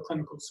is for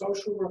clinical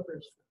social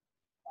workers,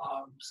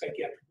 for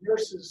psychiatric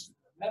nurses,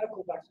 for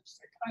medical doctors,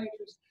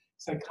 psychiatrists,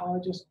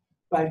 psychologists,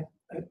 but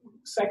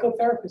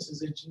psychotherapist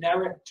is a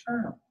generic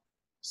term.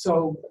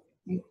 So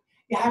you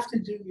have to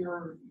do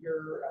your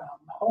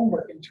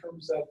homework in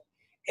terms of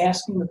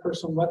asking the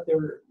person what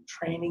their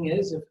training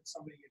is, if it's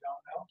somebody you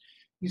don't know.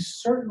 You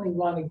certainly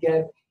want to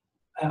get,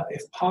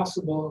 if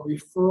possible, a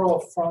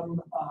referral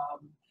from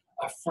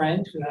a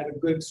friend who had a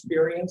good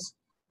experience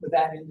with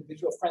that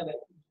individual, friend that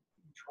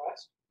you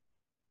trust.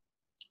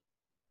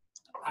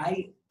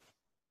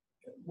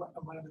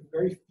 One of the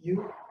very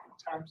few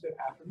times that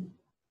happened,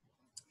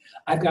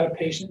 I've got a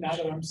patient now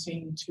that I'm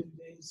seeing 2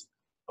 days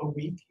a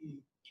week.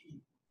 He's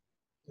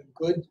a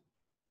good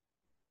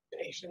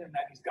patient in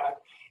that he's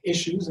got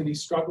issues and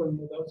he's struggling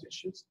with those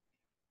issues.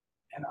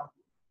 And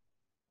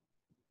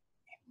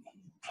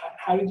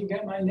how did you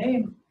get my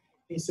name?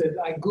 He said,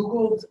 I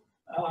Googled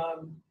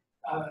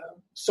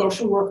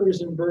social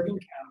workers in Bergen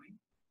County,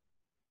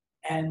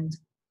 and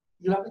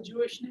you have a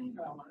Jewish name?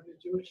 I wanted a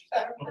Jewish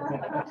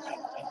therapist.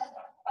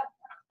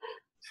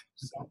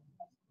 So,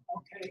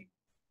 okay.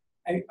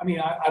 I mean,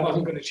 I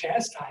wasn't going to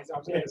chastise. I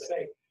was going to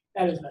say,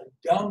 that is a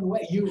dumb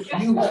way. You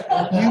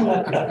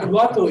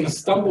luckily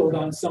stumbled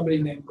on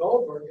somebody named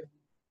Goldberg.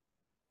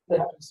 That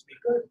happens to be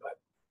good, but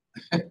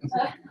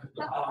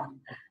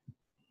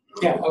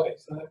yeah. Okay,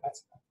 so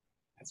that's.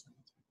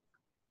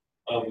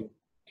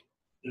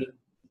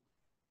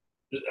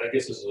 I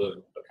guess this is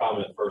a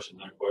comment first and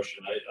then a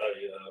question. I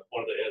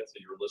wanted to add to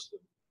your list of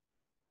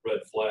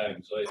red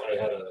flags. I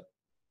had a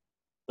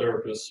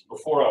therapist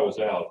before I was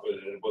out, but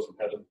it wasn't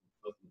having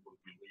nothing to do with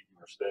me leaving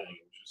or staying.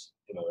 It was just,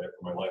 after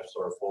my life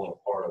started falling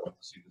apart, I went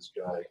to see this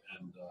guy,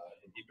 and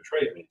he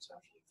betrayed me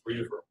essentially 3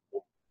 different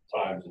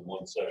times in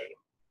one session.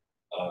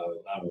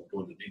 I won't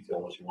go into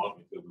detail unless you want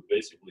me to, but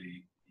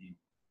basically he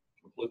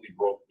completely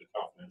broke the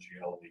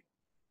confidentiality,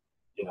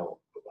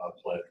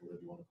 pledge,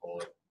 whatever you want to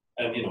call it,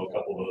 and a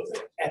couple of other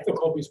things.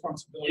 Ethical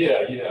responsibility.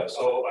 Yeah.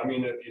 So I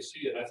mean, if you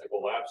see an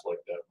ethical lapse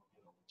like that,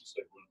 just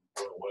like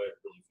run away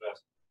really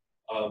fast.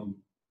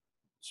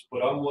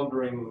 But I'm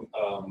wondering,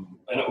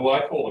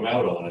 I called him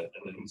out on it,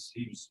 and then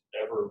he was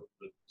ever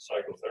the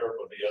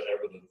psychotherapist,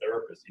 ever the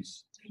therapist.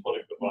 He's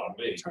putting it on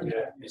me.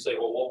 Yeah. He's saying,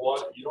 well,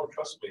 what? You don't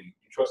trust me.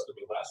 You trusted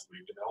me last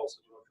week, and now all of a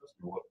sudden you don't trust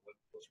me.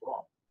 What's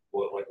wrong?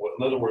 What?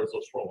 In other words,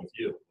 what's wrong with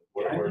you?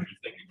 What are you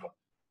thinking about?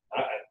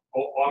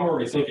 I'm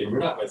already thinking,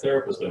 you're not my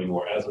therapist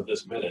anymore as of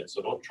this minute,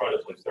 so don't try to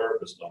play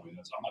therapist on me.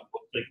 I'm not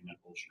thinking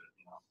that bullshit,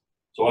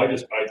 So I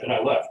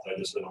left. I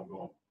just said I'm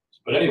going.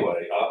 But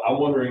anyway, I'm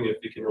wondering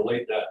if you can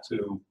relate that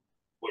to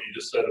what you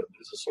just said.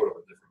 This is sort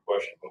of a different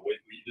question, but what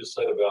you just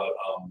said about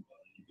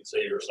you could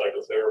say you're a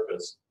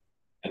psychotherapist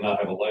and not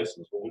have a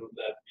license. Well, wouldn't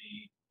that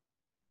be?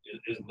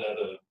 Isn't that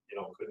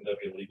couldn't that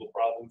be a legal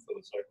problem for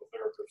the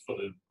psychotherapist, for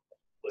the,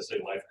 let's say,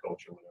 life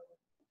coach or whatever?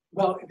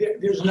 Well,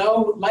 there's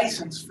no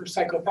license for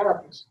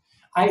psychotherapists.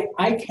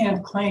 I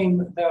can't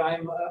claim that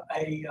I'm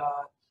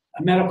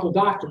a medical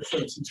doctor, for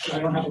instance, because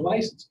I don't have a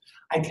license.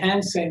 I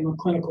can say I'm a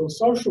clinical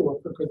social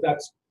worker because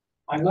that's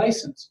my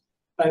license,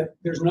 but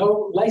there's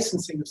no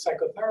licensing of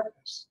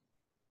psychotherapists.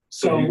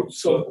 So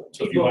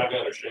if you people, whack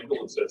out a shingle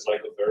and said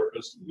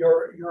psychotherapist,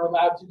 you're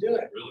allowed to do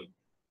it. really?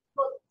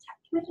 Well,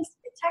 can I just,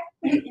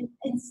 technically,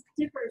 it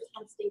differs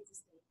from state to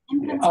state.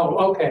 In Pennsylvania,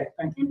 Oh, okay,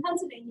 thank you. in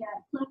Pennsylvania,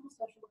 a clinical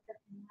social worker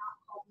cannot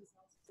call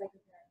themselves a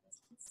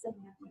psychotherapist. It's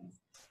semantics.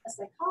 A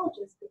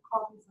psychologist could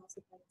call themselves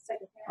a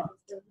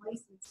psychotherapist. They're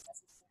licensed as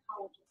a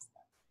psychologist.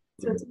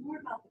 So it's more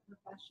about the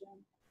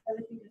profession. I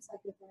would think a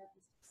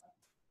psychotherapist is like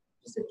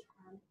just a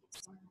term.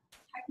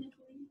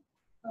 Technically,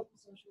 clinical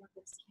social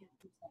workers can't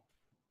do that.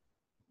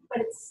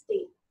 But it's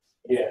state.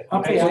 Yeah.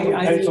 Okay,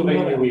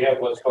 Pennsylvania, we have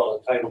what's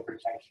called a title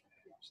protection.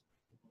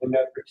 And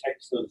that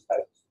protects those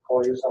titles.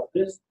 Call yourself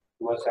this,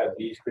 you must have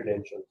these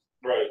credentials.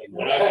 Right.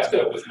 And I That's have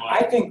that good. with my.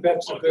 I think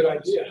that's a good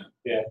idea.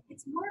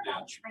 It's more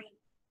about training.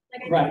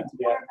 Like I Right. think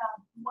it's more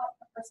about what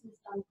a person has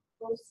done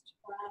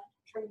post-grad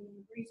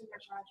training, reason for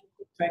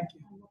graduate. Thank you.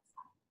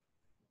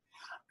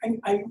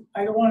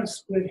 I don't want to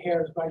split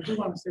hairs, but I do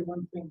want to say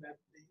one thing that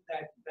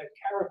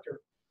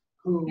character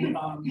who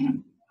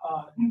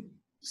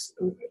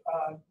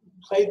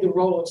played the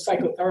role of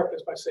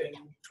psychotherapist by saying,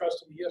 "You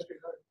trusted me yesterday,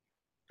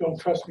 don't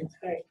trust me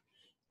today."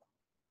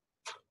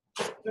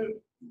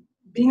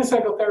 Being a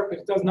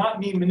psychotherapist does not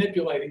mean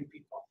manipulating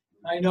people.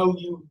 I know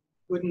you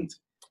wouldn't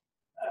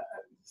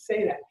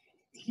say that.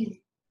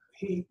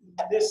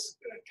 This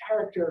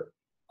character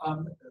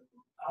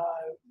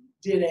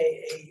did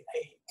a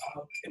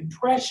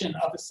impression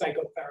of a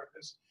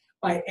psychotherapist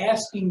by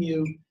asking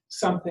you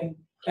something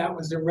that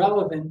was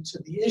irrelevant to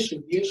the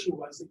issue. The issue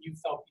was that you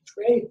felt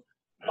betrayed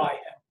by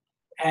him.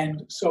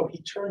 And so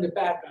he turned it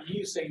back on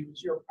you, saying it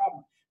was your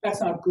problem.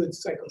 That's not good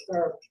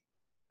psychotherapy.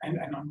 And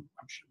I'm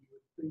sure you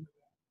would agree with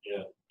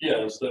that. Yeah,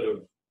 instead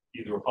of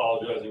either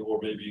apologizing or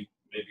maybe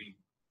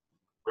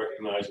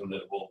recognizing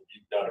that, well,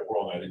 you got it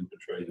wrong, I didn't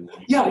betray you.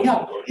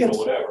 Or, you know,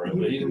 whatever.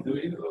 But he didn't do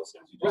either of those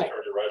things. He just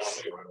turned it right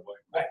on me right away.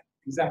 Right,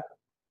 exactly.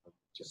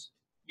 Just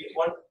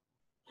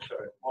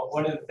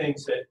one of the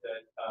things that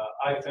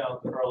I found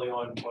early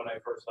on when I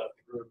first left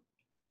the group,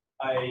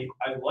 I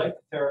liked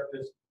the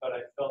therapist, but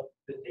I felt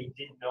that they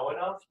didn't know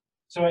enough.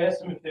 So I asked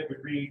them if they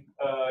would read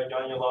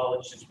Janja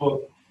Lalich's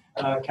book,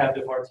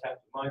 Captive Hearts,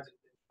 Captive Minds,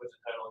 was the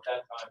title at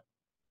that time,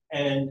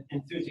 and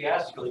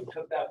enthusiastically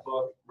took that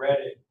book, read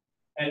it,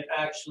 and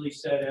actually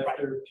said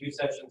after 2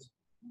 sessions,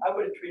 I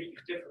would have treated you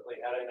differently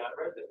had I not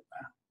read it.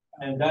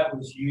 And that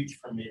was huge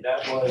for me.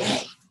 That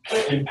was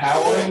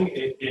empowering.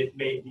 It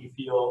made me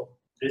feel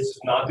this is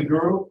not the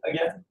guru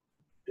again.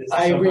 This is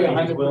I agree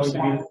somebody who's willing to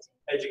 100%. be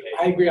educated.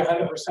 I agree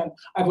 100%.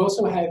 I've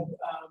also had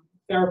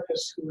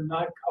therapists who are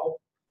not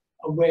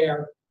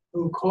aware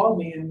who called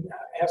me and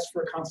asked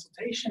for a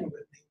consultation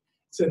with me.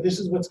 So this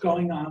is what's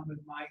going on with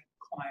my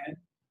client.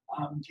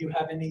 Do you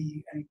have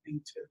anything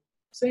to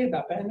say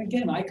about that? And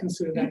again, I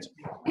consider that to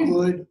be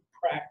good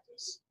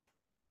practice.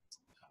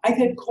 I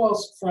get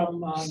calls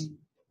from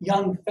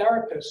young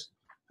therapists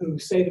who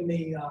say to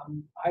me,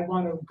 I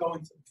want to go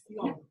into the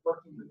field of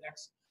working with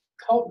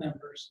ex-cult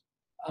members.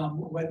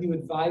 What do you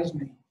advise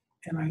me?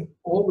 And I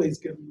always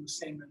give them the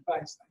same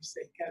advice. I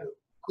say, get a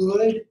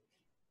good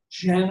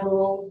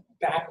general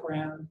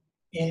background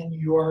in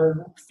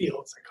your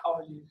field,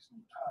 psychology,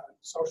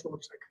 social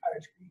work,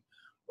 psychiatry,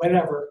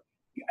 whatever.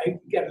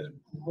 Get as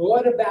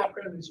broad a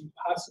background as you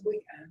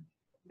possibly can.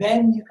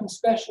 Then you can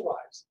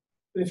specialize.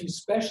 But if you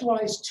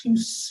specialize too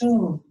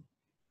soon,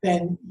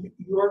 then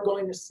you're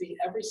going to see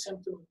every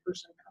symptom a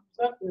person comes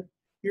up with.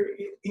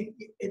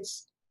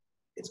 It's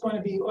going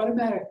to be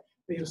automatic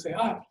that you'll say,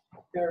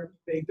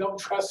 they don't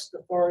trust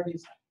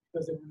authorities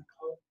because they're in a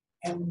cult.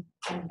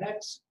 And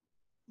that's,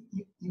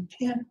 you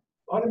can't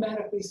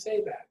automatically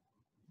say that.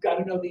 You've got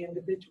to know the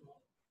individual.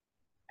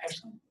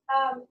 Excellent.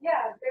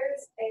 Yeah,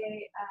 there's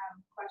a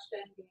question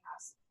being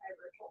asked by a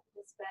virtual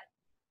participant.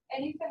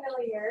 Any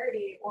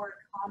familiarity or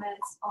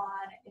comments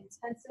on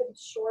intensive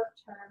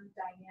short-term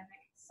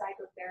dynamic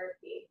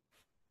psychotherapy?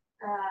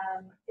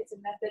 It's a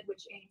method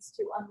which aims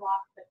to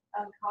unlock the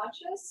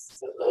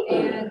unconscious,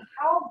 and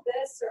how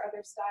this or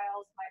other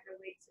styles might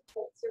relate to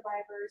cult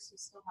survivors who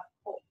still have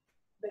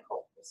the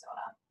cult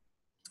persona.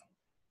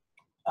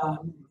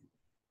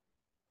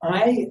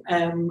 I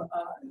am,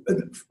 a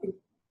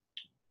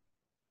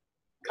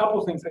couple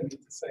of things I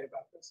need to say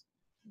about this.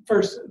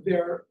 First,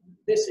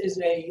 this is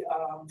a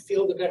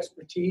field of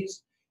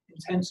expertise,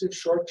 intensive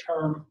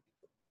short-term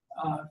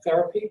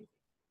therapy,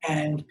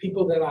 and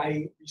people that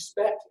I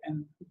respect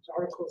and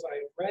articles I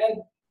have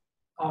read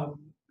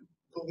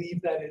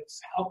believe that it's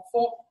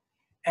helpful,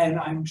 and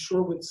I'm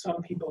sure with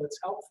some people it's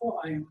helpful.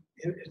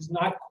 It is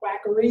not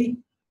quackery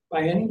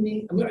by any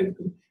means. No,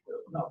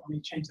 let me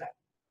change that.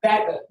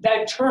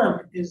 That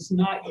term is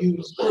not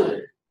used.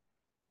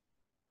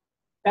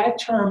 That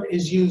term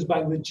is used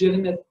by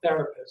legitimate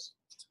therapists.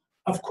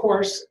 Of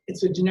course,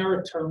 it's a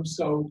generic term,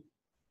 so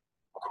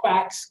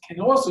quacks can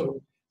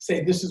also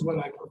say this is what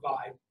I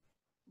provide.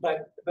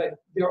 But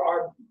there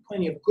are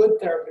plenty of good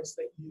therapists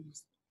that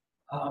use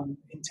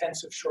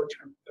intensive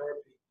short-term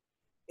therapy.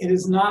 It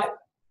is not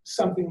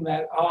something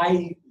that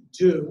I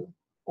do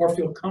or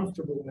feel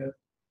comfortable with.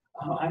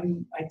 I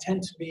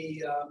tend to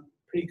be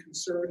pretty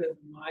conservative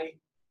in my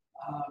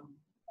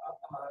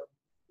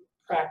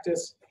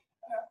practice.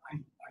 I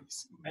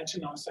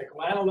mentioned I'm a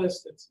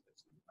psychoanalyst. It's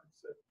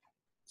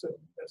a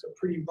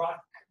pretty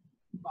rock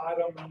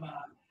bottom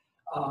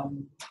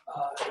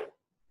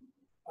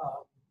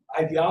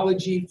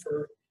ideology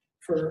for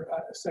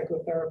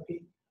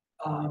psychotherapy.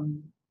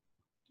 I'm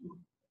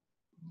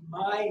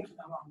having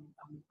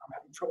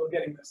trouble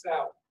getting this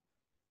out.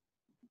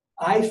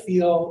 I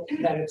feel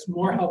that it's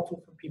more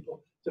helpful for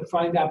people to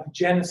find out the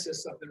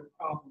genesis of their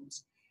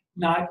problems,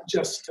 not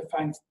just to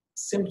find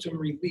symptom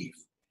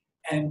relief.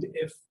 And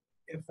if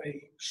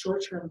a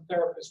short-term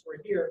therapist were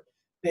here,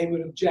 they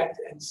would object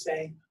and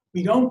say,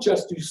 we don't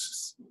just do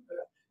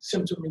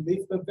symptom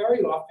relief, but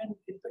very often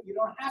you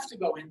don't have to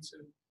go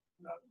into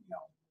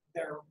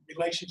their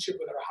relationship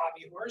with their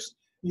hobby horse.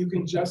 You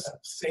can just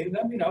say to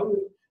them,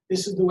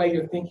 this is the way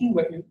you're thinking.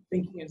 What you're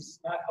thinking is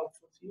not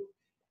helpful to you.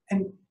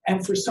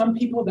 And for some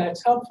people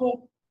that's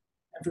helpful,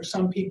 and for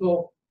some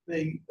people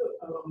the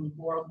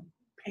more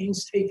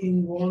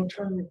painstaking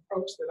long-term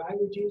approach that I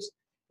would use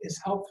is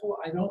helpful.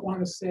 I don't want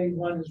to say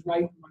one is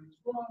right and one is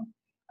wrong.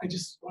 I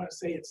just want to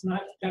say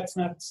that's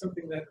not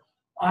something that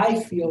I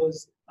feel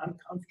is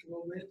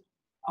uncomfortable with.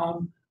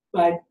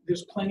 But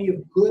there's plenty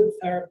of good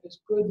therapists,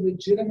 good,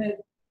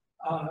 legitimate,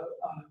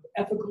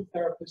 ethical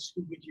therapists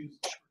who would use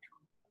the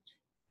short-term approach.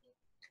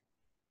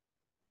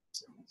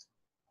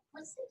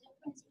 What's the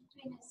difference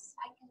between a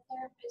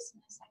psychotherapist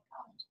and a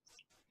psychologist?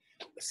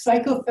 A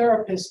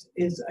psychotherapist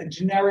is a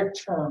generic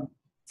term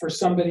for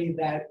somebody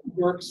that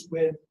works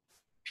with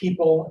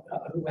people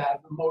who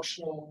have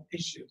emotional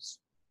issues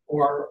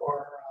or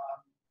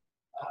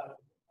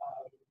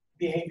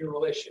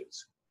behavioral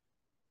issues.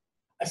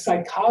 A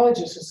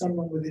psychologist is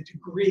someone with a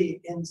degree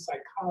in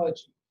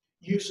psychology.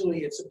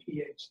 Usually it's a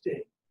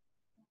PhD.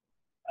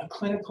 A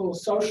clinical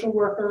social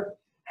worker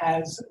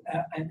has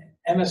an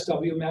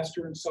MSW,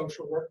 Master in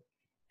Social Work,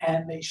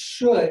 and they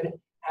should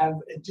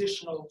have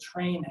additional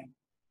training.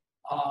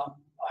 I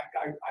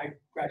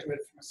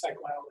graduated from a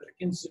psychoanalytic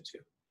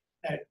institute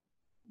that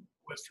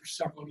was for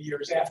several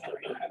years after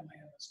I had my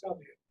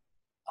MSW.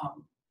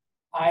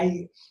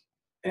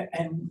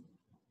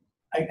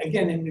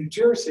 Again, in New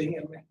Jersey,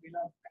 and we're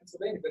not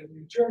Pennsylvania, but in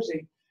New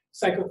Jersey,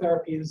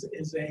 psychotherapy is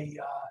a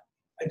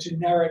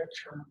generic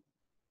term.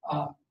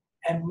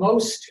 And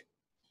most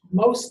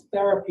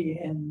therapy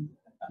in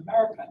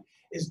America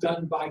is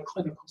done by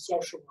clinical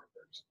social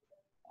workers,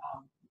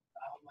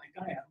 like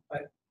I am.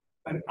 But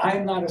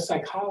I'm not a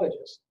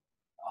psychologist,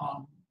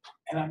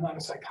 and I'm not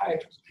a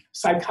psychiatrist.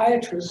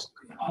 Psychiatrist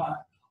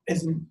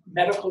is a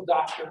medical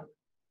doctor,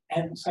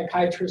 and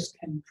psychiatrists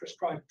can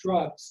prescribe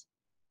drugs.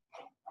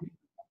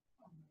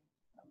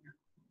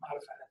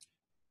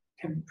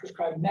 Can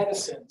prescribe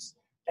medicines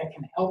that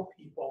can help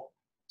people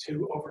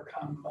to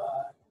overcome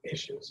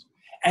issues.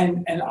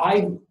 And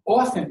I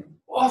often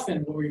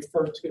will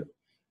refer to a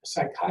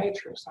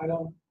psychiatrist. I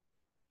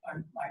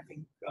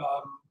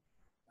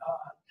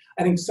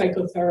think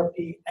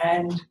psychotherapy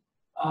and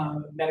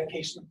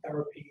medication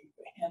therapy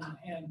hand in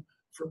hand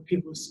for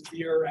people with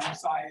severe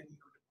anxiety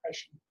or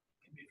depression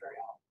can be very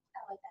helpful. I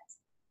like that.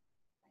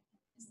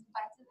 Is it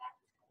back to that?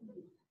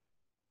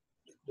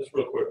 Just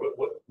real quick,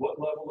 what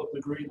level of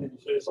degree did you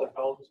say a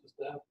psychologist is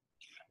to have?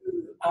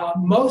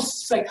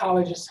 Most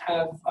psychologists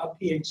have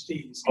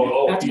PhDs.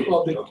 That's PhD,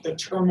 called okay. the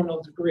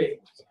terminal degree.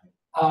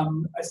 A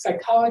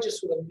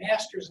psychologist with a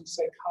master's in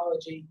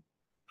psychology,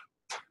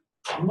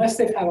 unless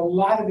they've had a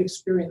lot of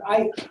experience,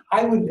 I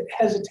would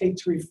hesitate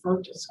to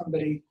refer to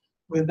somebody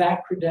with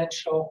that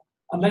credential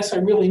unless I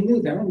really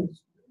knew them. I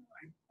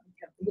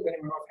can't think of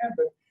anyone offhand,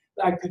 but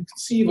I could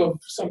conceive of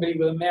somebody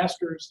with a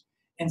master's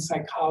in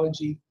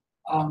psychology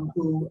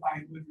who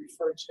I would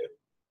refer to.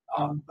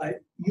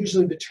 But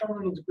usually the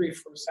terminal degree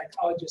for a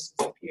psychologist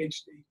is a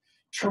PhD.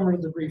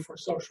 Terminal degree for a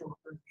social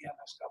worker is the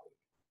MSW.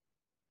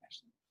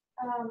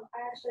 I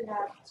actually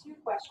have two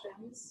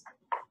questions.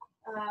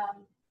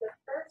 The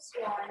first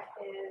one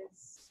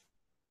is,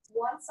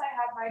 once I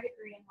have my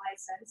degree and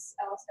license,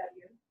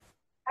 LSW,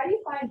 how do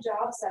you find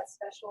jobs that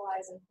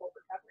specialize in full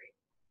recovery?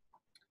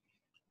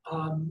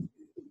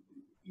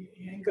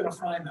 You ain't gonna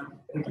find them.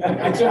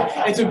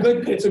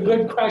 It's a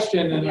good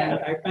question, and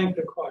I thank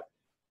the court.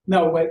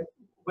 No,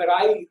 what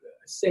I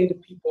say to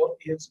people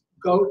is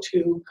go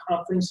to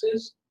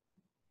conferences,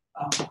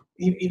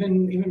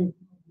 even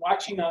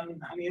watching on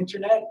the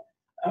internet.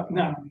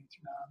 No,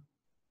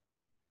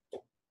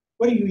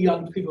 what do you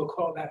young people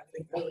call that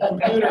thing? The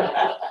computer.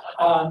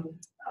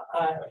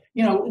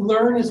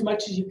 Learn as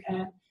much as you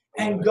can,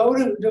 and go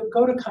to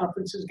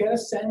conferences. Get a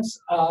sense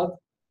of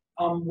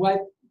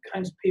what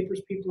kinds of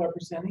papers people are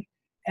presenting,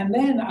 and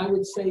then I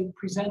would say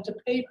present a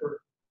paper.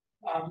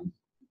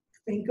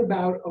 Think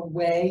about a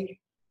way,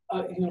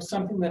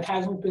 something that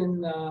hasn't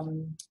been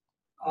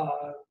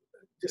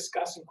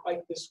discussed in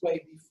quite this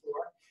way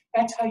before.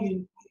 That's how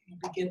you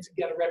begin to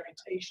get a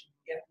reputation,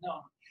 get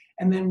known.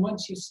 And then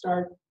once you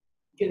start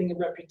getting a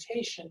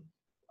reputation.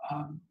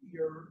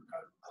 Your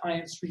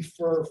clients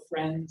refer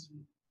friends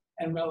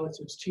and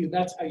relatives to you.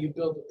 That's how you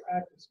build a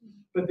practice.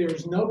 But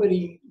there's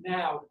nobody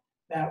now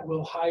that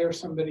will hire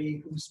somebody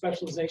whose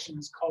specialization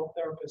is cult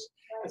therapist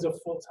as a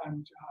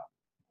full-time job.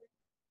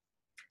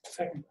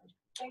 Second question.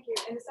 Thank you.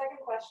 And the second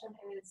question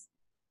is,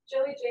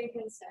 Jilly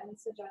Jenkinson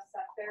suggests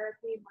that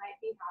therapy might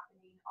be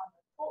happening on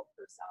the cult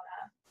persona,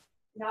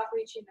 not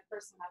reaching the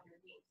person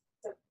underneath.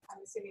 So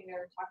I'm assuming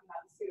they're talking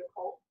about the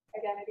pseudo-cult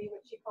identity,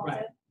 which she calls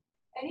Right. it.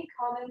 Any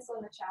comments on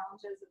the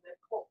challenges of the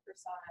cult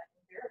persona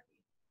in therapy?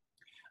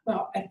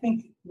 Well, I think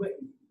what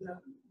you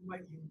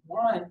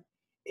want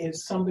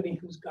is somebody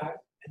who's got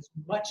as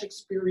much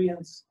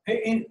experience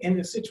in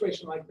a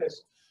situation like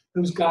this,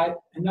 who's got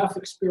enough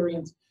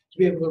experience to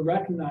be able to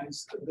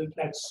recognize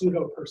that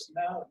pseudo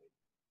personality.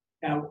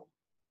 Now,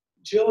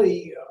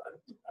 Jilly,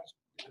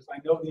 as I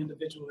know the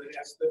individual that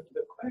asked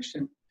the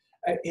question,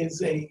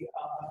 is a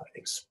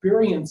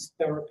experienced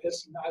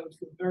therapist, and I would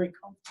feel very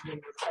comfortable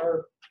with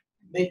her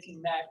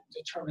making that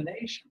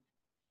determination.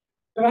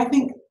 But I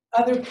think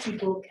other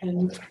people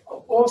can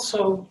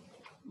also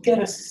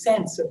get a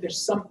sense that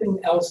there's something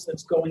else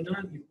that's going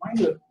on here.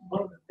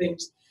 One of the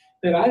things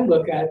that I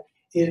look at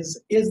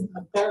is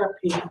the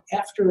therapy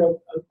after a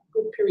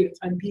good period of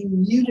time being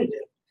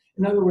mutative?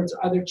 In other words,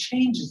 are there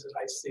changes that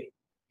I see?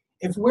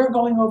 If we're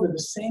going over the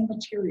same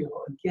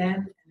material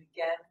again and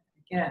again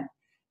and again,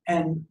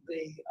 and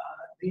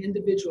the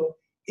individual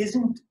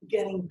isn't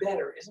getting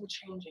better, isn't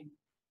changing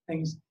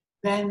things,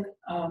 then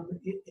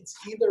it's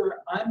either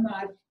I'm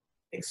not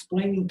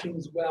explaining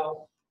things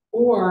well,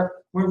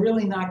 or we're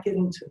really not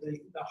getting to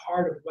the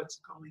heart of what's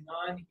going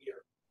on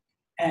here.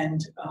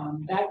 And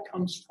that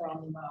comes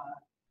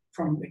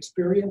from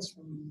experience,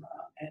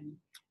 and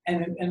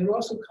it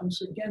also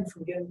comes again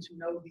from getting to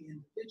know the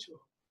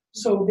individual.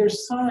 So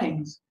there's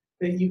signs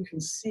that you can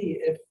see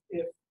if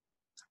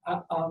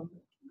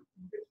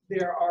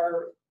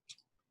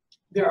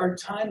there are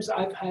times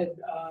I've had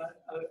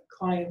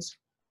clients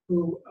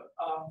who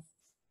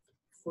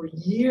for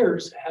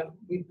years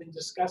we've been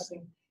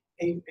discussing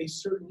a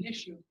certain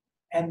issue,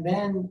 and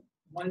then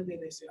one day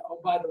they say, oh,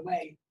 by the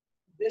way,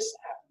 this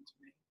happened to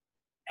me.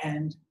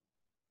 And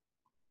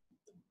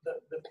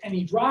the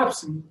penny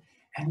drops, and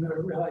I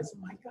realize, oh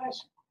my gosh,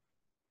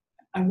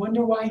 I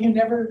wonder why you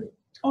never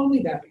told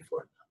me that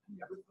before. I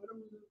never thought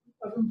it was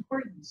of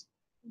importance.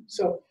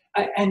 So,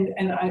 I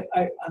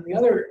on the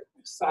other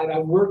side, I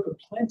work with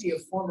plenty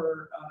of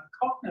former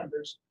cult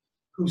members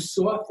who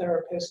saw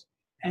therapists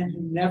and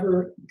who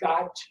never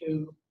got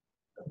to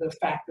the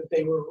fact that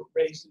they were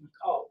raised in a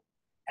cult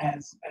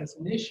as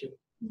an issue.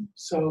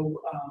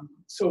 So,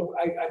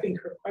 I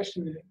think her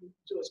question,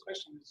 Julie's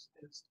question,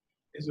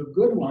 is a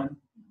good one,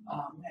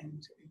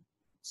 and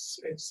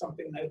it's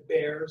something that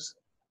bears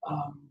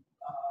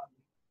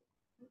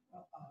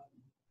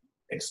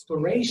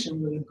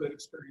exploration with a good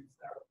experience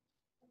therapist.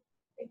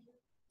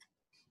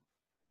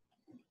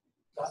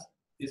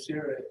 Is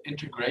there an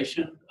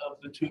integration of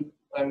the two?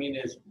 I mean,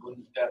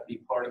 wouldn't that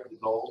be part of the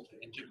goal, to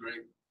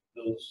integrate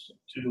those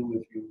two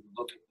if you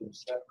look at them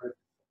separate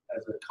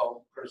as a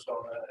cult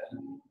persona?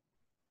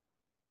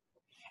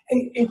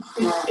 And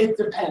it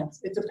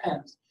depends. It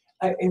depends.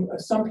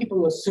 Some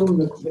people assume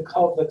the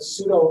cult, that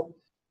pseudo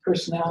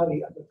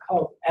personality of the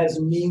cult, as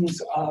a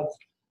means of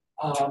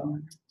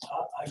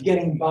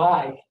getting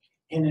by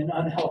in an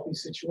unhealthy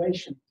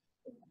situation.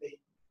 The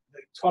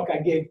talk I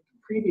gave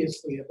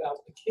previously about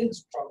the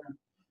kids program,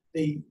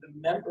 the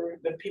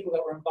people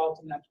that were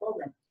involved in that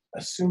program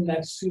assumed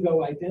that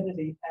pseudo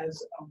identity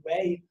as a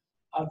way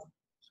of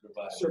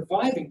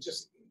surviving,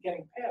 just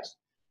getting past.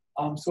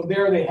 So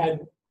there they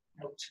had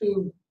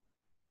two.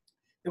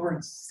 They were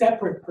in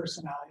separate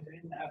personalities. They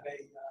didn't have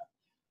a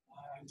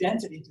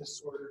identity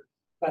disorder,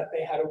 but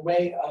they had a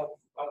way of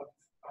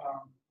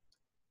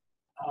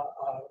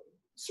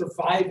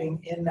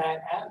surviving in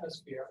that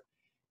atmosphere.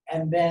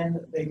 And then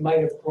they might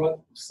have brought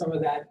some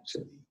of that to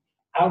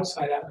the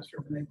outside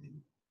atmosphere when they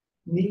didn't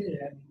need it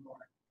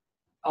anymore.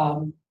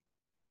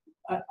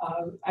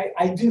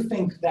 I do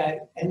think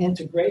that an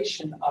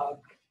integration of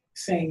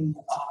saying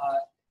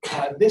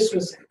this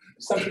was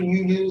something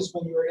you used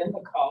when you were in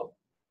the cult,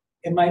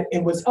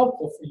 it was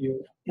helpful for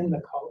you in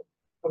the cult,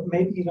 but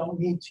maybe you don't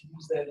need to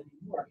use that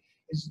anymore,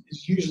 is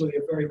usually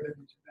a very good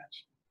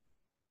intervention.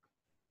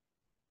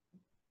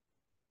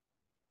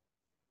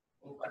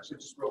 Well, actually,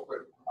 just real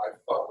quick, I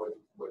thought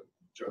what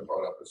Joe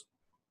brought up was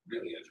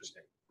really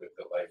interesting with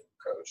the life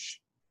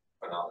coach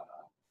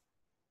phenomenon.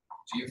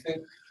 Do you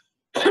think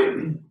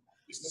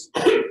is this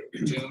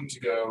doomed to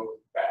go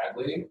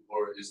badly,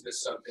 or is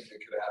this something that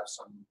could have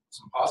some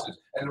positives?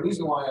 And the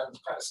reason why I'm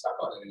kind of stuck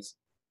on it is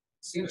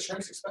seeing a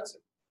shrink's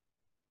expensive.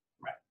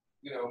 Right.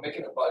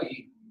 Making a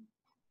buddy,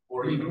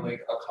 or even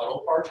like a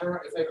cuddle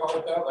partner, if they call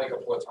it that, like a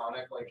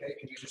platonic, like, hey,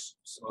 can you just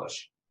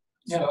smush?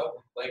 Yeah. Stuff?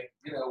 Like,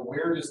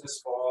 where does this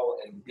fall?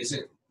 And is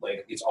it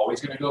like it's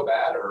always going to go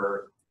bad,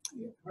 or?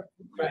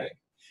 Right.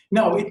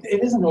 No,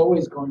 it isn't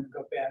always going to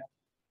go bad.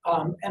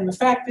 And the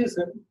fact is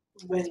that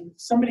when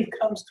somebody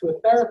comes to a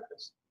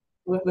therapist,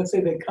 let's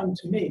say they come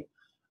to me,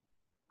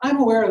 I'm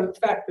aware of the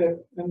fact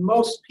that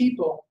most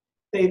people,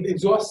 they've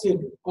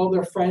exhausted all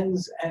their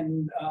friends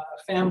and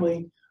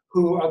family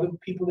who are the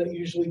people that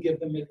usually give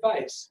them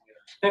advice.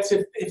 That's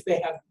if they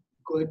have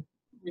good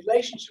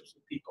relationships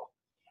with people.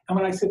 And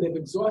when I say they've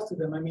exhausted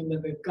them, I mean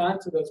that they've gone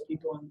to those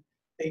people and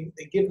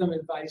they give them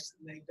advice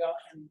and they don't,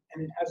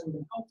 and it hasn't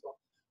been helpful.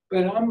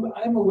 But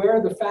I'm aware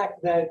of the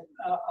fact that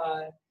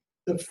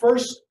the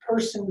first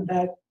person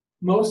that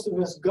most of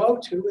us go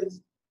to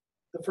is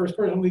the first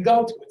person we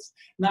go to.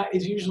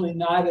 It's usually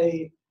not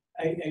a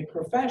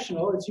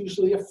professional. It's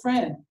usually a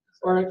friend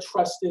or a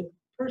trusted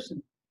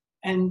person,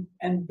 and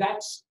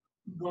that's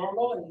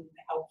normal and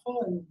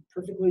helpful and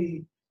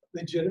perfectly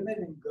legitimate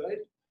and good.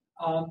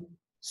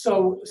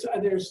 So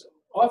there's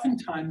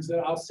oftentimes that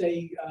I'll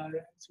say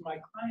to my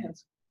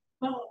clients,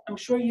 well, I'm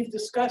sure you've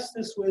discussed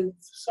this with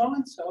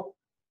so-and-so.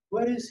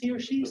 What does he or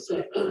she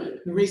say?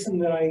 The reason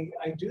that I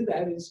do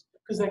that is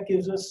because that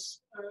gives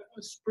us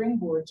a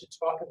springboard to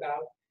talk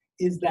about,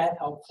 is that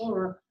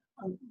helpful?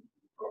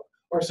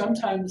 Or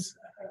sometimes,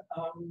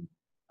 I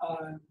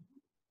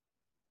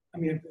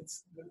mean,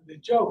 it's the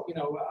joke, you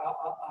know,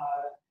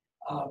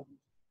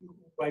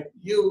 like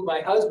you,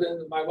 my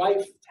husband, my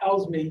wife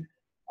tells me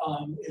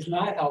is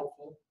not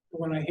helpful. But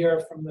when I hear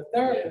from the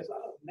therapist,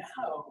 oh,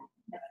 now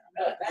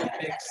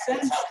that makes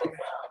sense to me.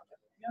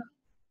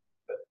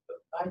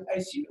 I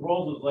see the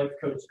role of the life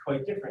coach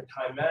quite different.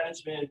 Time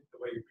management, the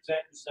way you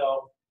present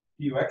yourself,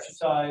 do you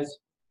exercise?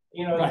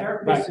 You know, Right,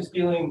 therapist right. is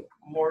dealing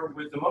more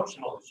with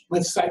emotional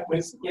issues.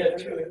 With Yeah,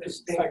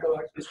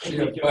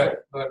 psychological. Yeah,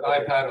 but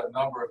I've had a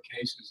number of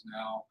cases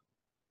now.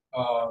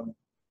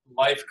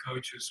 Life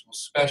coaches will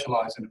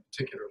specialize in a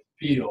particular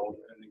field,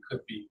 and it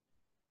could be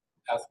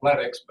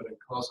athletics, but it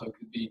also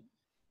could be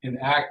in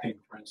acting,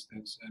 for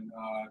instance. And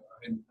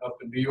up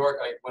in New York,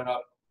 I went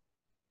up.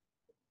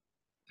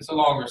 It's a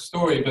longer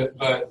story,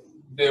 but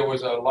there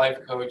was a life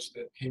coach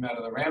that came out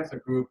of the Ramtha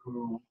group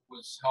who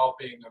was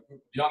helping a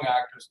group of young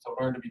actors to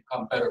learn to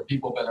become better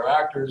people, better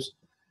actors.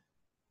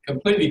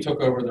 Completely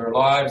took over their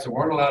lives. They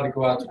weren't allowed to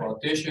go out to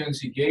auditions.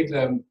 He gave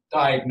them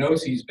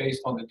diagnoses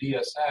based on the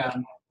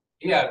DSM.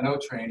 He had no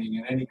training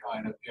in any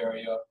kind of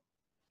area.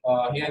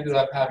 He ended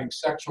up having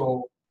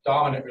sexual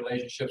dominant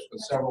relationships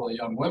with several of the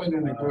young women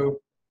in the group.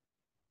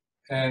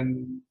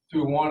 And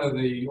through one of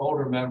the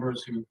older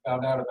members who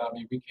found out about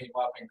me, we came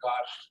up and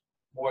got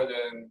more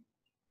than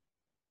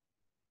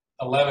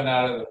 11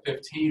 out of the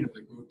 15 of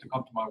the group to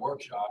come to my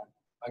workshop.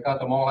 I got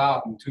them all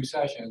out in 2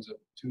 sessions of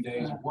 2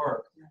 days of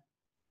work.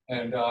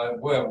 And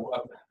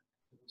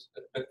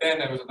but then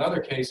there was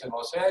another case in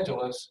Los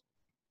Angeles.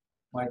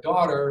 My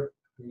daughter,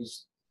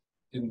 who's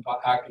in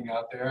acting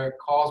out there,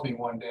 calls me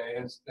one day,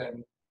 and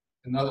then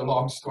another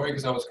long story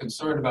because I was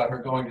concerned about her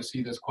going to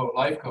see this quote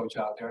life coach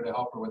out there to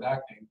help her with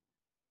acting.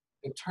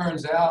 It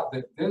turns out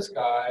that this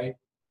guy,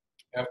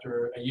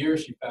 after a year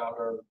she found,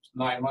 or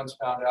 9 months,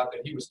 found out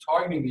that he was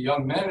targeting the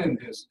young men in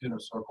his inner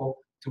circle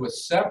to a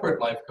separate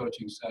life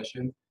coaching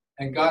session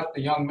and got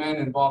the young men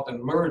involved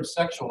in lurid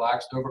sexual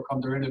acts to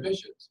overcome their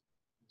inhibitions.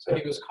 So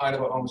he was kind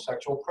of a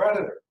homosexual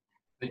predator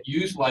that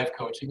used life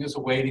coaching as a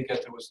way to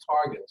get to his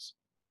targets.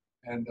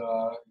 And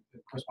of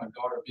course, my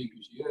daughter, being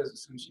who she is,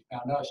 as soon as she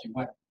found out, she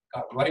went,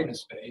 got right in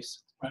his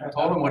face,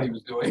 told him what he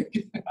was doing,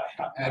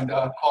 and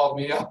called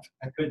me up.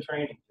 Good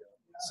training.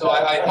 So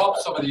I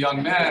helped some of the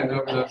young men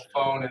over the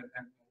phone and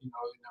you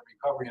know, in their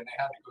recovery, and they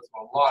had to go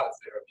through a lot of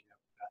therapy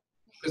after that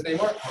because they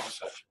weren't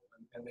homosexual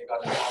and they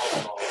got involved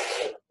in all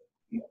this.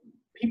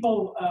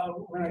 People,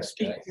 when I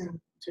speak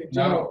to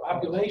general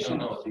population,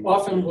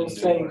 often will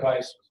say,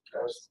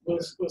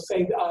 will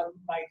say,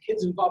 my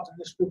kid's involved in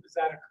this group, is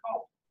that a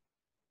cult?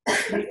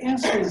 The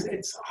answer is,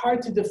 it's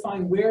hard to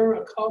define where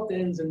a cult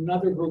ends and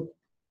another group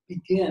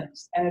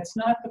begins, and it's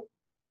not the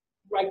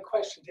right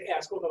question to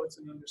ask, although it's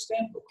an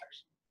understandable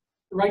question.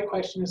 The right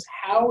question is,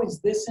 how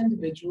is this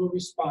individual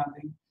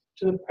responding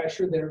to the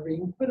pressure they're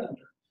being put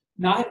under?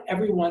 Not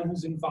everyone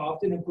who's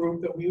involved in a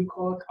group that we would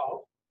call a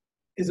cult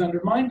is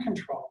under mind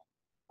control.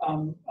 A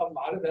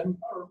lot of them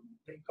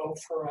they go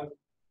for a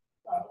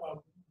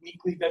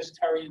weekly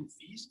vegetarian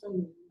feast and,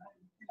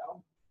 you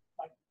know,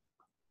 like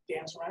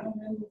dance around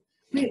and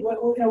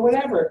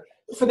whatever.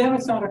 For them,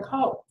 it's not a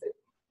cult.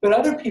 But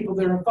other people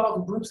that are involved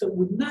in groups that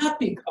would not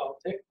be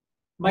cultic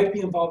might be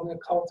involved in a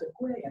cultic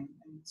way. And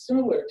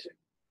similar to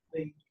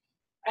the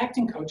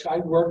acting coach, I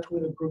worked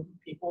with a group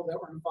of people that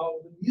were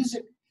involved with a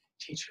music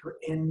teacher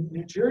in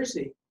New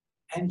Jersey,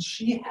 and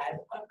she had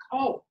a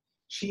cult.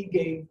 She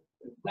gave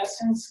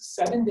lessons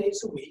 7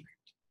 days a week.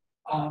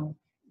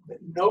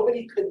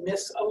 Nobody could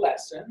miss a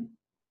lesson.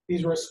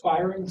 These were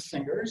aspiring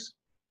singers.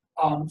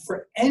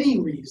 For any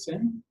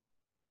reason,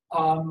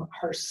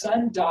 her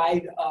son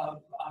died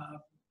of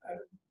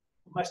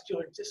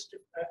muscular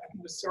dystrophy, I think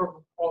it was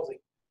cerebral palsy.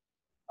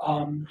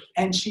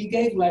 And she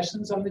gave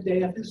lessons on the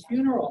day of his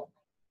funeral.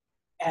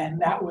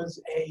 And that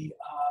was a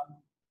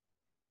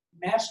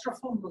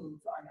masterful move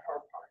on her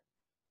part,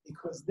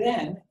 because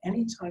then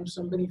anytime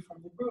somebody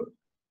from the group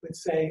would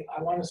say,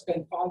 I want to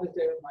spend Father's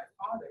Day with my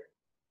father,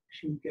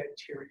 she would get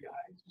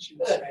teary-eyed. She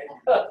would say,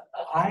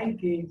 I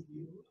gave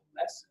you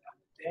a lesson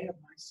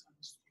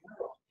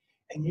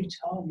And you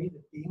telling me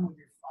that being with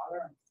your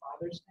father on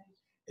Father's Day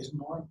is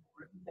more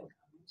important than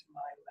coming to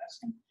my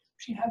lesson?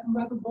 She hadn't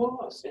read the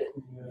books.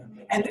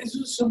 And this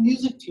was some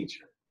music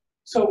teacher.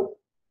 So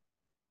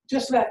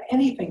just about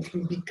anything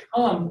can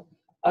become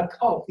a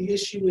cult. The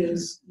issue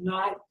is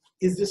not,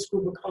 is this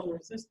group a cult or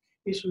is this?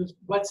 The issue is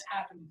what's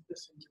happening to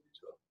this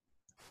individual.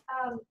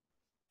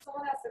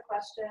 Someone asked the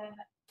question,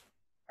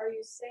 are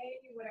you saying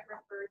you wouldn't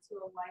refer to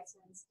a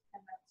licensed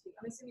MFT?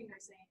 I'm assuming they're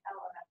saying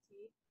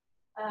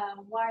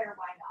LMFT. Why or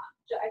why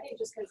not? I think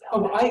just because.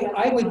 Oh,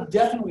 I would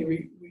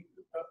definitely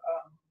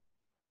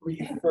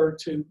refer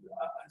to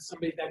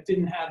somebody that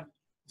didn't have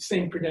the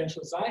same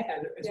credentials I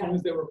had, as long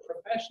as they were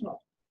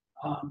professional.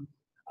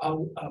 A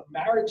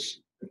marriage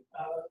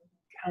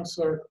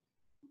counselor,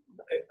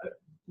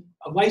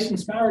 a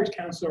licensed marriage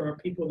counselor are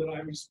people that I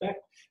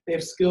respect. They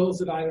have skills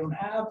that I don't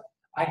have.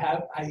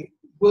 I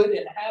would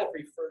and have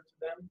referred to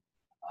them.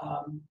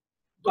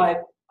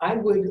 But I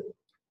would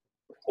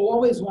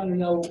always want to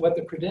know what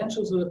the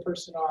credentials of the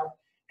person are,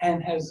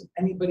 and has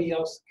anybody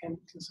else, can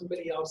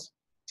somebody else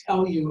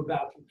tell you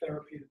about the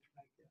therapy that you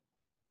might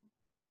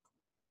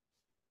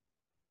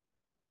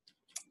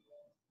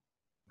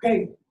get?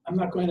 Okay, I'm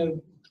not going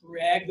to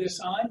drag this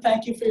on.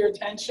 Thank you for your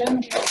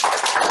attention.